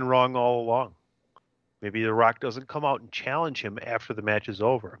 Maybe I've been wrong all along. Maybe The Rock doesn't come out and challenge him after the match is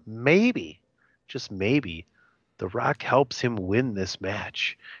over. Maybe, just maybe, The Rock helps him win this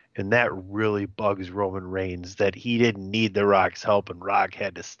match. And that really bugs Roman Reigns, that he didn't need The Rock's help and Rock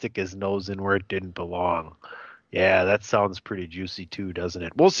had to stick his nose in where it didn't belong. Yeah, that sounds pretty juicy too, doesn't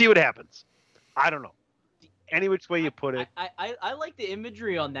it? We'll see what happens. I don't know. Any which way you put it. I like the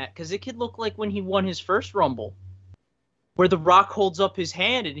imagery on that, because it could look like when he won his first Rumble, where The Rock holds up his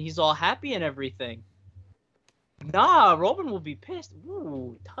hand and he's all happy and everything. Nah, Roman will be pissed.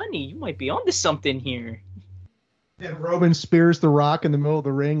 Ooh, honey, you might be onto something here. And Roman spears The Rock in the middle of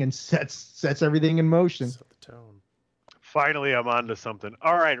the ring and sets everything in motion. Set the tone. Finally, I'm on to something.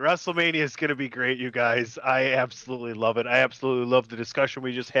 All right, WrestleMania is going to be great, you guys. I absolutely love it. I absolutely love the discussion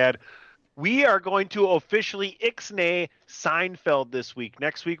we just had. We are going to officially ixnay Seinfeld this week.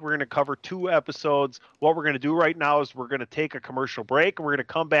 Next week, we're going to cover 2 episodes. What we're going to do right now is we're going to take a commercial break, and we're going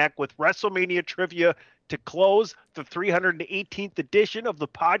to come back with WrestleMania trivia to close the 318th edition of the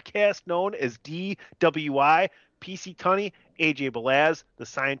podcast known as DWI. PC Tunney, AJ Balaz, the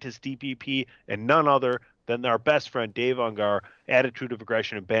Scientist DPP, and none other than our best friend Dave Ungar, Attitude of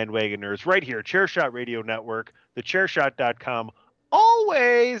Aggression and Bandwagoners, right here, Chairshot Radio Network, thechairshot.com.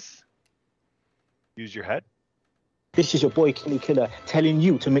 Always use your head. This is your boy Kenny Killer telling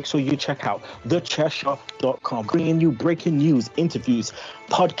you to make sure you check out thechairshot.com, bringing you breaking news, interviews,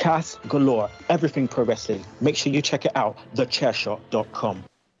 podcasts galore, everything pro wrestling. Make sure you check it out, thechairshot.com.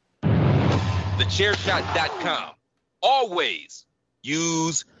 Thechairshot.com. Always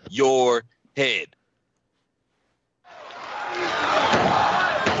use your head.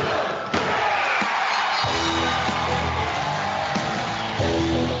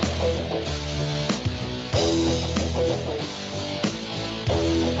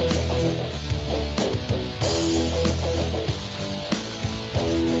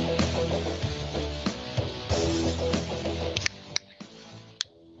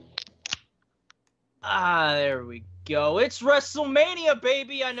 There we go. It's WrestleMania,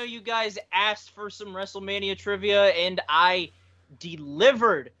 baby. I know you guys asked for some WrestleMania trivia, and I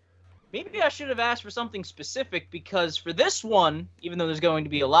delivered. Maybe I should have asked for something specific, because for this one, even though there's going to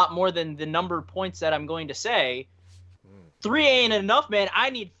be a lot more than the number of points that I'm going to say, 3 ain't enough, man. I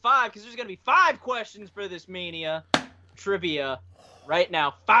need 5, because there's going to be 5 questions for this Mania trivia right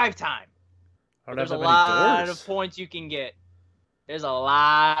now. 5 times. There's a lot of points you can get. There's a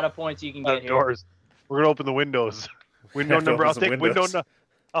lot of points you can get here. Doors. We're gonna open the windows. Window number. I'll take window.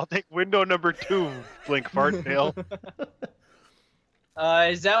 I'll take window number 2. Blink Fartdale.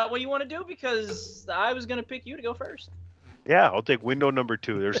 Is that what you want to do? Because I was gonna pick you to go first. Yeah, I'll take window number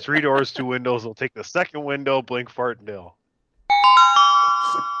 2. There's 3 doors, 2 windows. I'll take the second window. Blink Fartdale.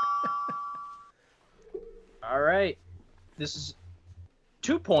 All right. This is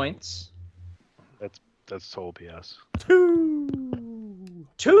 2 points. That's That's total BS.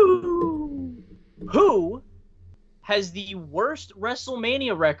 2. Who has the worst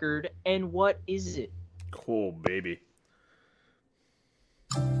WrestleMania record, and what is it? Cool, baby.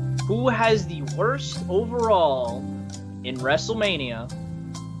 Who has the worst overall in WrestleMania,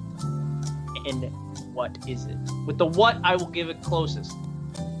 and what is it? With the what, I will give it closest.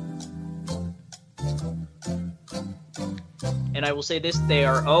 And I will say this, they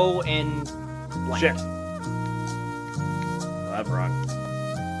are 0 and blank. Shit. Well, I'm wrong.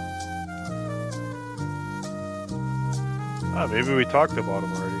 Maybe we talked about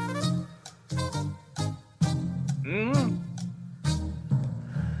him already.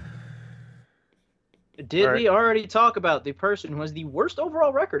 Did we already talk about the person who has the worst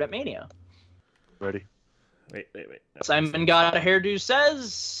overall record at Mania? Ready? Wait. No, Simon Got a Hairdo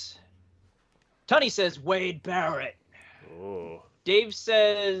says. Tony says Wade Barrett. Oh. Dave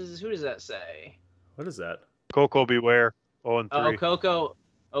says, who does that say? What is that? Coco Beware. 0-3. Oh, Coco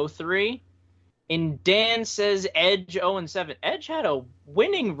 0-3. And Dan says Edge 0-7. Edge had a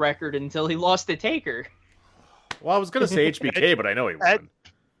winning record until he lost to Taker. Well, I was going to say HBK, but I know he won.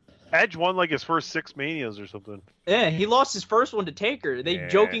 Edge won like his first 6 Manias or something. Yeah, he lost his first one to Taker. They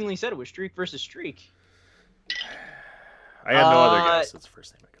jokingly said it was streak versus streak. I had no other guess. That's the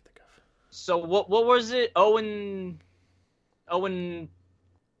first thing I could think of. So what was it?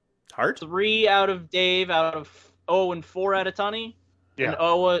 0-3 out of Dave, out of 0-4 out of Tony? Yeah. And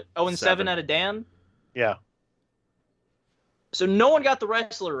 0-7 out of Dan? Yeah. So no one got the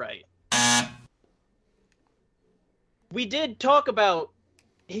wrestler right. We did talk about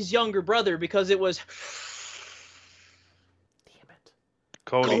his younger brother because it was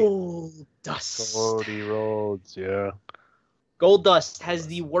Cody. Goldust. Cody Rhodes, yeah. Goldust has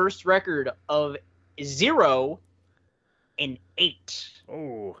the worst record of 0 and 8.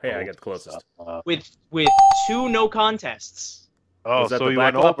 Oh, hey, I got the closest. With 2 no contests. Oh, was that so the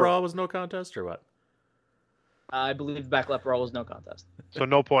Black Lap Brawl was no contest or what? I believe the Black Lap Brawl was no contest. So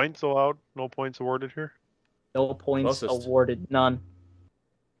no points allowed? No points awarded here? No points awarded. None.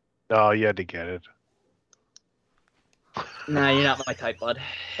 No, you had to get it. Nah, you're not my type, bud.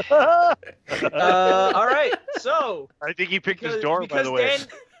 All right, so I think he picked his door, by the way.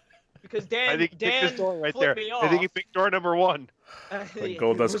 Because Dan, I think he picked his door right there. Me I think he picked door number 1. When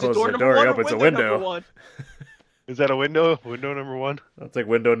Goldust closes the door, he opens a window. Is that a window? Window number 1? I'll take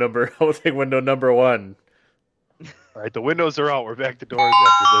window number 1. All right, the windows are out. We're back to doors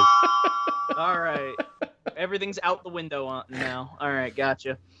after this. All right. Everything's out the window now. All right,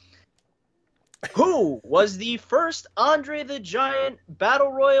 gotcha. Who was the first Andre the Giant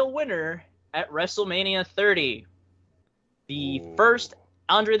Battle Royal winner at WrestleMania 30? The first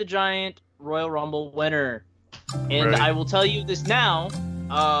Andre the Giant Royal Rumble winner. And I will tell you this now.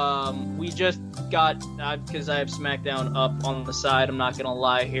 We just got, because I have SmackDown up on the side, I'm not going to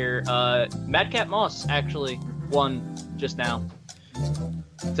lie here. Madcap Moss actually won just now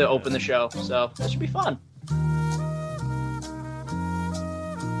to open the show. So that should be fun.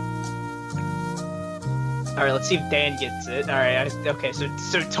 All right, let's see if Dan gets it. All right, okay. So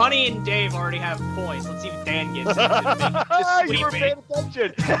Tony and Dave already have points. Let's see if Dan gets it. Just you were paying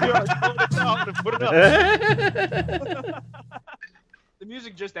attention. You are pulling it down and put it up. The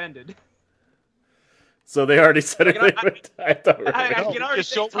music just ended. So they already said it.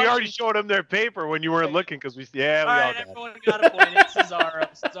 We already showed them their paper when you weren't looking because we. Yeah, we all got everyone got a point. It's Cesaro.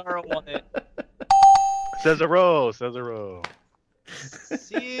 Cesaro won it. Cesaro. Cesaro.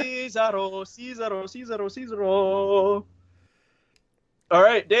 All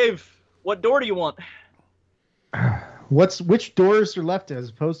right, Dave. What door do you want? Which doors are left as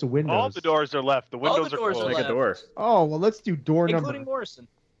opposed to windows? All the doors are left. The windows are closed. Take a door. Oh well, let's do door including Morrison.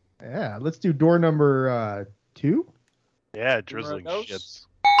 Yeah, let's do door number 2. Yeah, drizzling shits.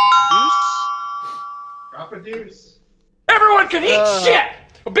 Drop a deuce. Everyone can eat shit.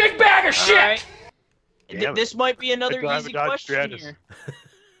 A big bag of shit. Right. This might be another easy question here.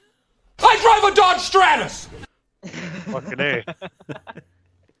 I drive a Dodge Stratus. Fucking A.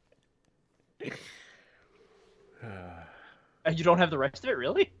 You don't have the rest of it,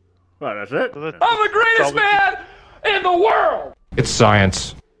 really? Well, that's it. I'm the greatest man in the world. It's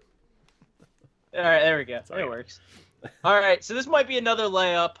science. All right, there we go. It works. All right, so this might be another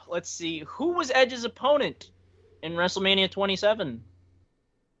layup. Let's see. Who was Edge's opponent in WrestleMania 27?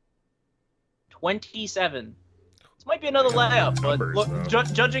 27. This might be another layup, but look,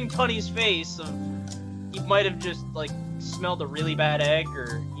 judging Tony's face, he might have just like smelled a really bad egg,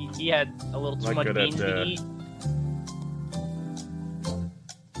 or he had a little too much beans to eat.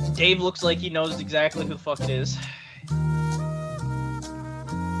 Dave looks like he knows exactly who the fuck it is.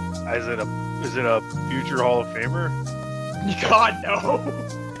 Is it a future Hall of Famer? God, no.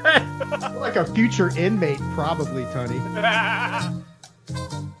 Like a future inmate, probably, Tony. I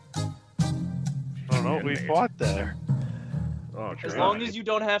don't know. We fought there. Oh, as long as you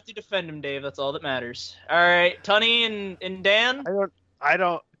don't have to defend him, Dave, that's all that matters. All right, Tunney and Dan. I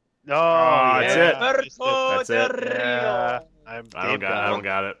don't. No, that's it. That's it. Yeah, I don't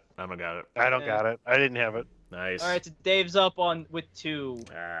got it. I don't got it. I didn't have it. Nice. All right, so Dave's up with 2.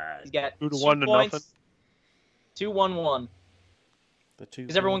 He's got 2 to 2 1 to points. nothing. 2-1-1. The 2.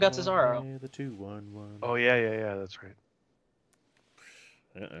 Because everyone got Cesaro. The 2-1-1. Oh yeah. That's right.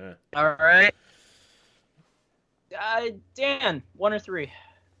 All right. Dan, 1 or 3?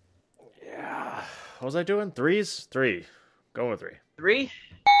 Yeah. What was I doing? 3s? 3. Going with 3. 3?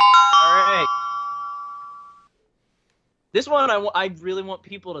 All right. This one I really want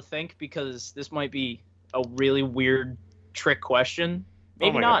people to think because this might be a really weird trick question.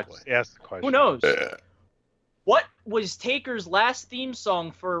 Maybe not. God. Ask the question. Who knows? What was Taker's last theme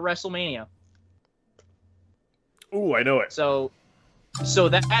song for WrestleMania? Ooh, I know it. So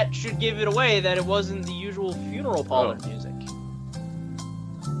that should give it away that it wasn't the usual funeral parlor music.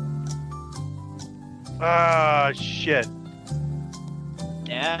 Ah, shit.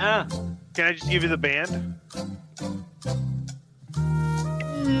 Yeah. Can I just give you the band?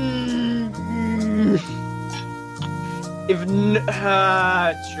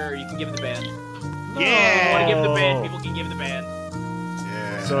 Sure, you can give the band. Yeah. If you want to give the band, people can give the band.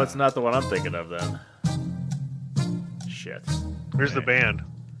 Yeah. So it's not the one I'm thinking of then. Shit. Where's the band?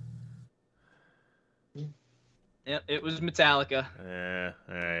 Yeah, it was Metallica. Yeah,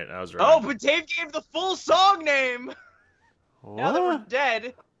 alright, I was right. Oh, but Dave gave the full song name! What? Now that we're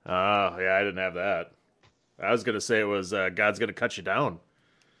dead. Oh, yeah, I didn't have that. I was going to say it was God's Gonna Cut You Down.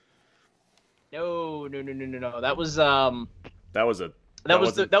 No. That was That was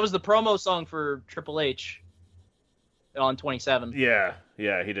the promo song for Triple H on 27. Yeah, he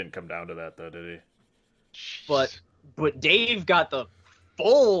didn't come down to that though, did he? But Dave got the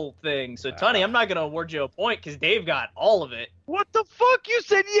full thing. So Tunney, I'm not gonna award you a point because Dave got all of it. What the fuck? You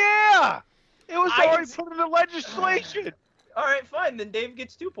said yeah! It was already put in the legislation. All right, fine. Then Dave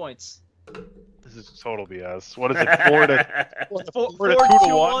gets 2 points. This is total BS. What is it? 4 to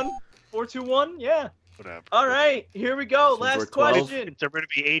 2-1? 4-2-1? Yeah. Whatever. All right, here we go. Last question. There better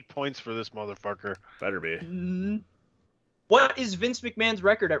be 8 points for this motherfucker. Better be. What is Vince McMahon's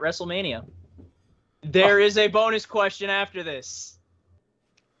record at WrestleMania? There is a bonus question after this.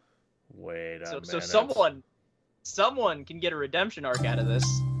 Wait a minute. So someone can get a redemption arc out of this.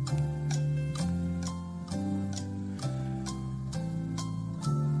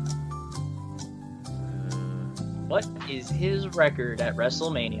 What is his record at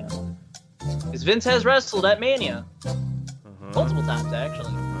WrestleMania? Because Vince has wrestled at Mania. Multiple times,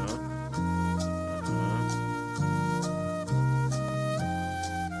 actually.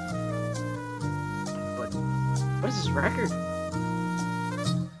 But what is his record?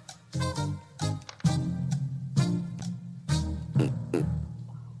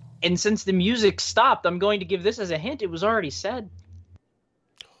 And since the music stopped, I'm going to give this as a hint. It was already said.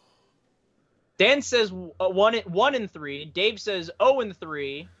 Dan says 1 and 3. Dave says 0 and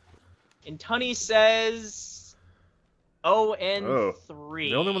 3. And Tunney says 0 and 3.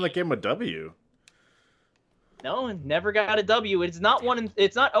 The only one that gave him a W. No, never got a W. It's not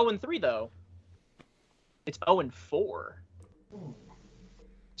 0 and 3 though. It's 0 and 4.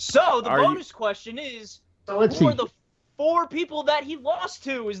 So the bonus question is who are the 4 people that he lost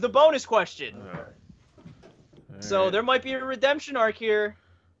to is the bonus question. So there might be a redemption arc here.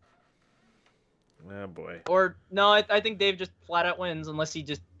 Oh boy. Or no, I think Dave just flat out wins unless he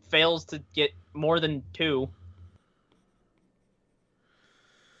just fails to get more than 2.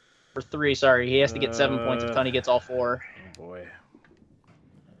 Or 3, sorry. He has to get 7 points if Tunney gets all 4. Oh boy.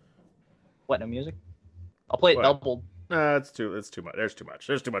 What, no music? I'll play it doubled. It's too much. There's too much.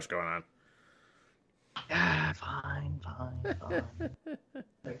 There's too much going on. Fine.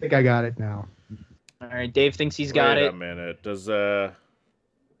 I think I got it now. All right, Dave thinks he's got it. Wait a minute. Does hang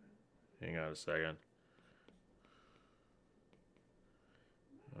on a second.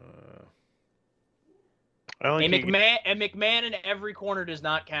 McMahon in every corner does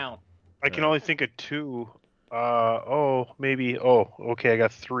not count. I can only think of 2. Maybe. Okay, I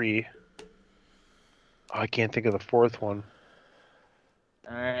got 3. I can't think of the 4th one.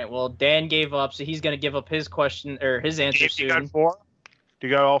 All right, well, Dan gave up, so he's going to give up his question or his answer soon. You got 4? You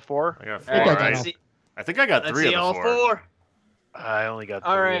got all 4? I got 4. Right. I think I got 3 of the all 4. I only got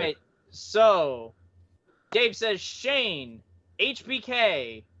 3. All right, so Dave says Shane,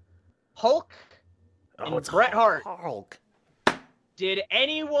 HBK, Hulk, and Bret Hart. Hulk. Did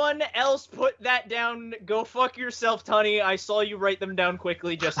anyone else put that down? Go fuck yourself, Tunney. I saw you write them down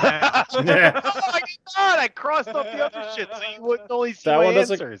quickly just now. Oh, I did not. I crossed off the other shit so you wouldn't only see my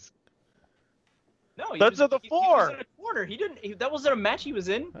answers. No, those are the 4. He was in a corner. He didn't. That wasn't a match he was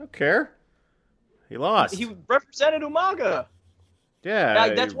in. I don't care. He lost. He represented Umaga.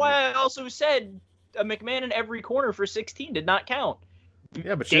 Yeah. That's why I also said a McMahon in every corner for 16 did not count.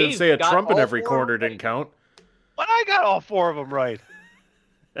 Yeah, but you didn't say a Trump in every corner didn't count. But I got all 4 of them right.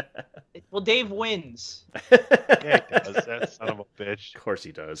 Well, Dave wins. Yeah, he does. That son of a bitch. Of course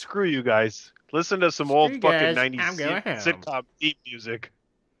he does. Screw you guys. Listen to some old fucking 90s sitcom theme music.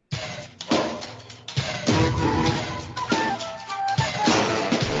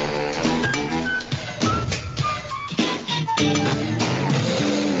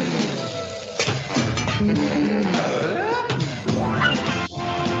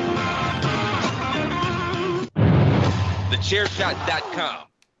 TheChairShot.com.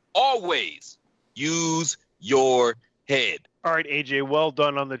 Always use your head. All right, AJ, well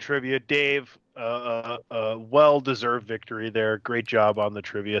done on the trivia. Dave, well-deserved victory there. Great job on the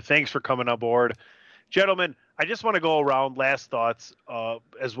trivia. Thanks for coming aboard. Gentlemen, I just want to go around last thoughts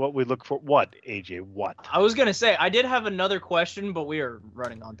as what we look for. What, AJ, what? I was going to say, I did have another question, but we are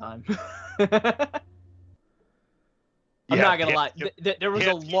running on time. I'm not going to lie. There was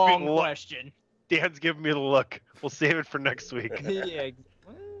a long question. Dan's giving me the look. We'll save it for next week. Yeah,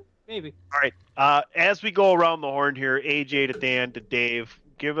 maybe. All right. As we go around the horn here, AJ to Dan to Dave,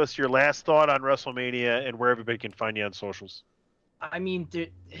 give us your last thought on WrestleMania and where everybody can find you on socials. I mean,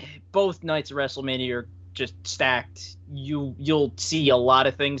 both nights of WrestleMania are just stacked. You'll see a lot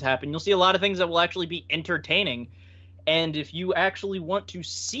of things happen. You'll see a lot of things that will actually be entertaining. And if you actually want to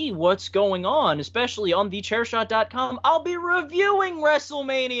see what's going on, especially on thechairshot.com, I'll be reviewing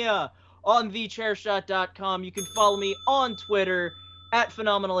WrestleMania on thechairshot.com. You can follow me on Twitter at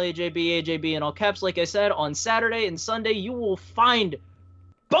PhenomenalAJB in all caps. Like I said, on Saturday and Sunday, you will find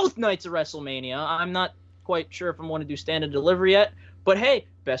both nights of WrestleMania. I'm not quite sure if I'm going to do stand-in delivery yet, but hey,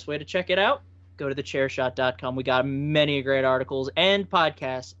 best way to check it out, go to thechairshot.com. We got many great articles and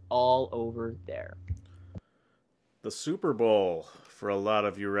podcasts all over there. The Super Bowl, for a lot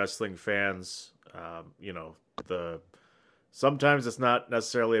of you wrestling fans, sometimes it's not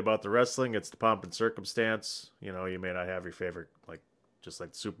necessarily about the wrestling, it's the pomp and circumstance. You may not have your favorite, just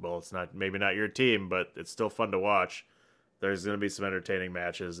like the Super Bowl. It's maybe not your team, but it's still fun to watch. There's going to be some entertaining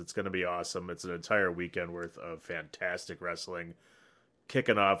matches. It's going to be awesome. It's an entire weekend worth of fantastic wrestling,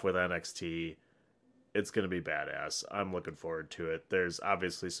 kicking off with NXT. It's going to be badass. I'm looking forward to it. There's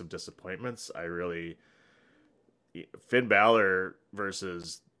obviously some disappointments. Finn Balor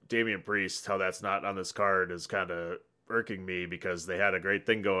versus Damian Priest, how that's not on this card is kind of irking me because they had a great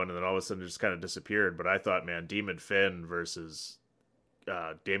thing going and then all of a sudden it just kind of disappeared. But I thought, man, Demon Finn versus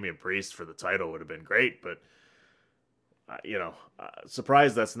Damian Priest for the title would have been great. But,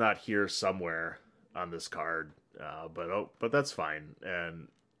 surprised that's not here somewhere on this card. But that's fine. And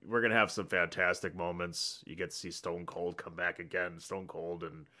we're going to have some fantastic moments. You get to see Stone Cold come back again. Stone Cold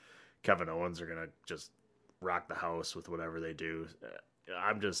and Kevin Owens are going to just rock the house with whatever they do.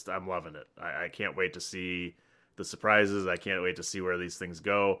 I'm loving it. I can't wait to see the surprises. I can't wait to see where these things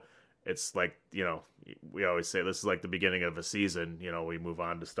go. It's like, we always say this is like the beginning of a season. We move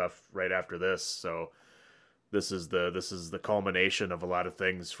on to stuff right after this. So this is the culmination of a lot of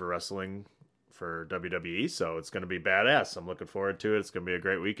things for wrestling for WWE. So it's going to be badass. I'm looking forward to it. It's going to be a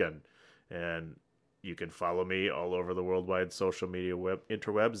great weekend. And you can follow me all over the worldwide social media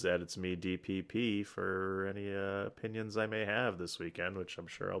interwebs at It's Me DPP for any opinions I may have this weekend, which I'm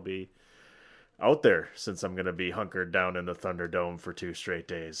sure I'll be out there since I'm going to be hunkered down in the Thunderdome for 2 straight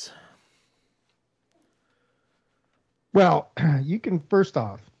days. Well, you can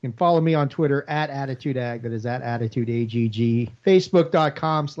follow me on Twitter at AttitudeAg. That is at AttitudeAGG.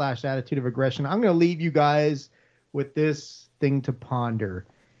 Facebook.com/Attitude of Aggression. I'm going to leave you guys with this thing to ponder.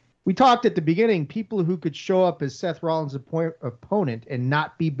 We talked at the beginning, people who could show up as Seth Rollins' opponent and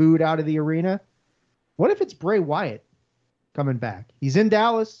not be booed out of the arena. What if it's Bray Wyatt coming back? He's in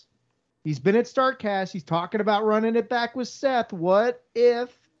Dallas. He's been at StartCast. He's talking about running it back with Seth. What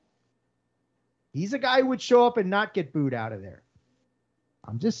if he's a guy who would show up and not get booed out of there?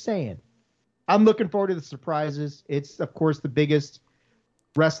 I'm just saying. I'm looking forward to the surprises. It's, of course, the biggest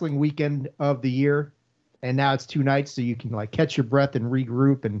wrestling weekend of the year. And now it's 2 nights, so you can catch your breath and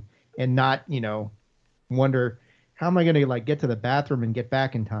regroup and not, wonder how am I going to get to the bathroom and get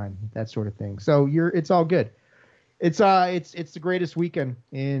back in time, that sort of thing. So it's all good. It's the greatest weekend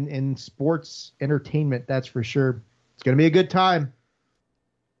in sports entertainment, that's for sure. It's going to be a good time.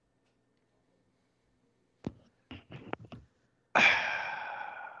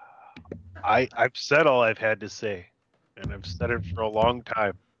 I've said all I've had to say, and I've said it for a long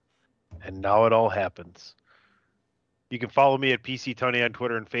time, and now it all happens. You can follow me at PC Tony on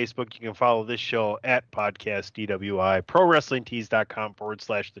Twitter and Facebook. You can follow this show at Podcast DWI,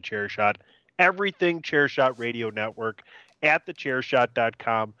 ProWrestlingTees.com/TheChairShot, everything Chairshot Radio Network, at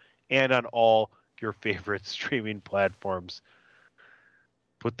TheChairShot.com, and on all your favorite streaming platforms.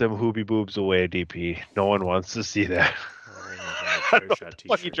 Put them hoobie boobs away, DP. No one wants to see that.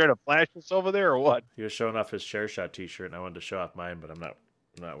 What, you trying to flash us over there or what? He was showing off his Chairshot T-shirt, and I wanted to show off mine, but I'm not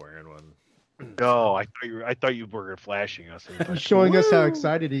wearing one. No, I thought you were flashing us. He's showing us how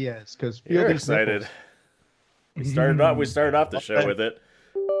excited he is because you're excited. We started off the show with it.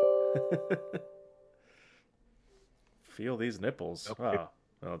 Feel these nipples. Okay. Oh,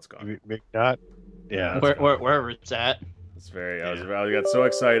 no, it's gone. Maybe not. Yeah, wherever it's at. It's very. I got so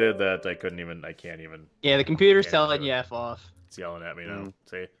excited that I can't even. Yeah, the computer's telling you F off. It's yelling at me now.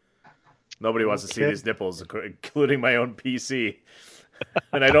 See, nobody wants to see these nipples, including my own PC.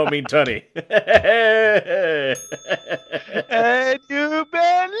 And I don't mean Tunny. And you've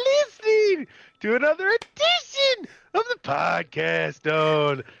been listening to another edition of the podcast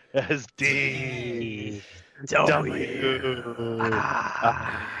known as DWI.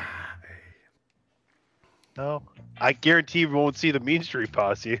 No, I guarantee we won't see the Mean Street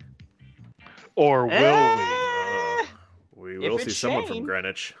Posse. Or will we? We will see someone from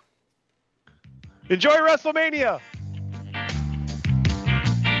Greenwich. Enjoy WrestleMania!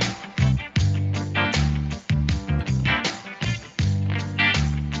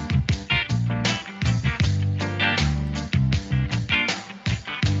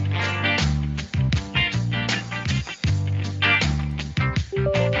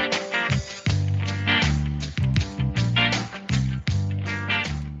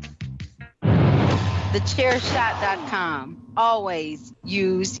 TheChairShot.com. Always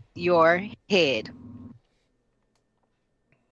use your head.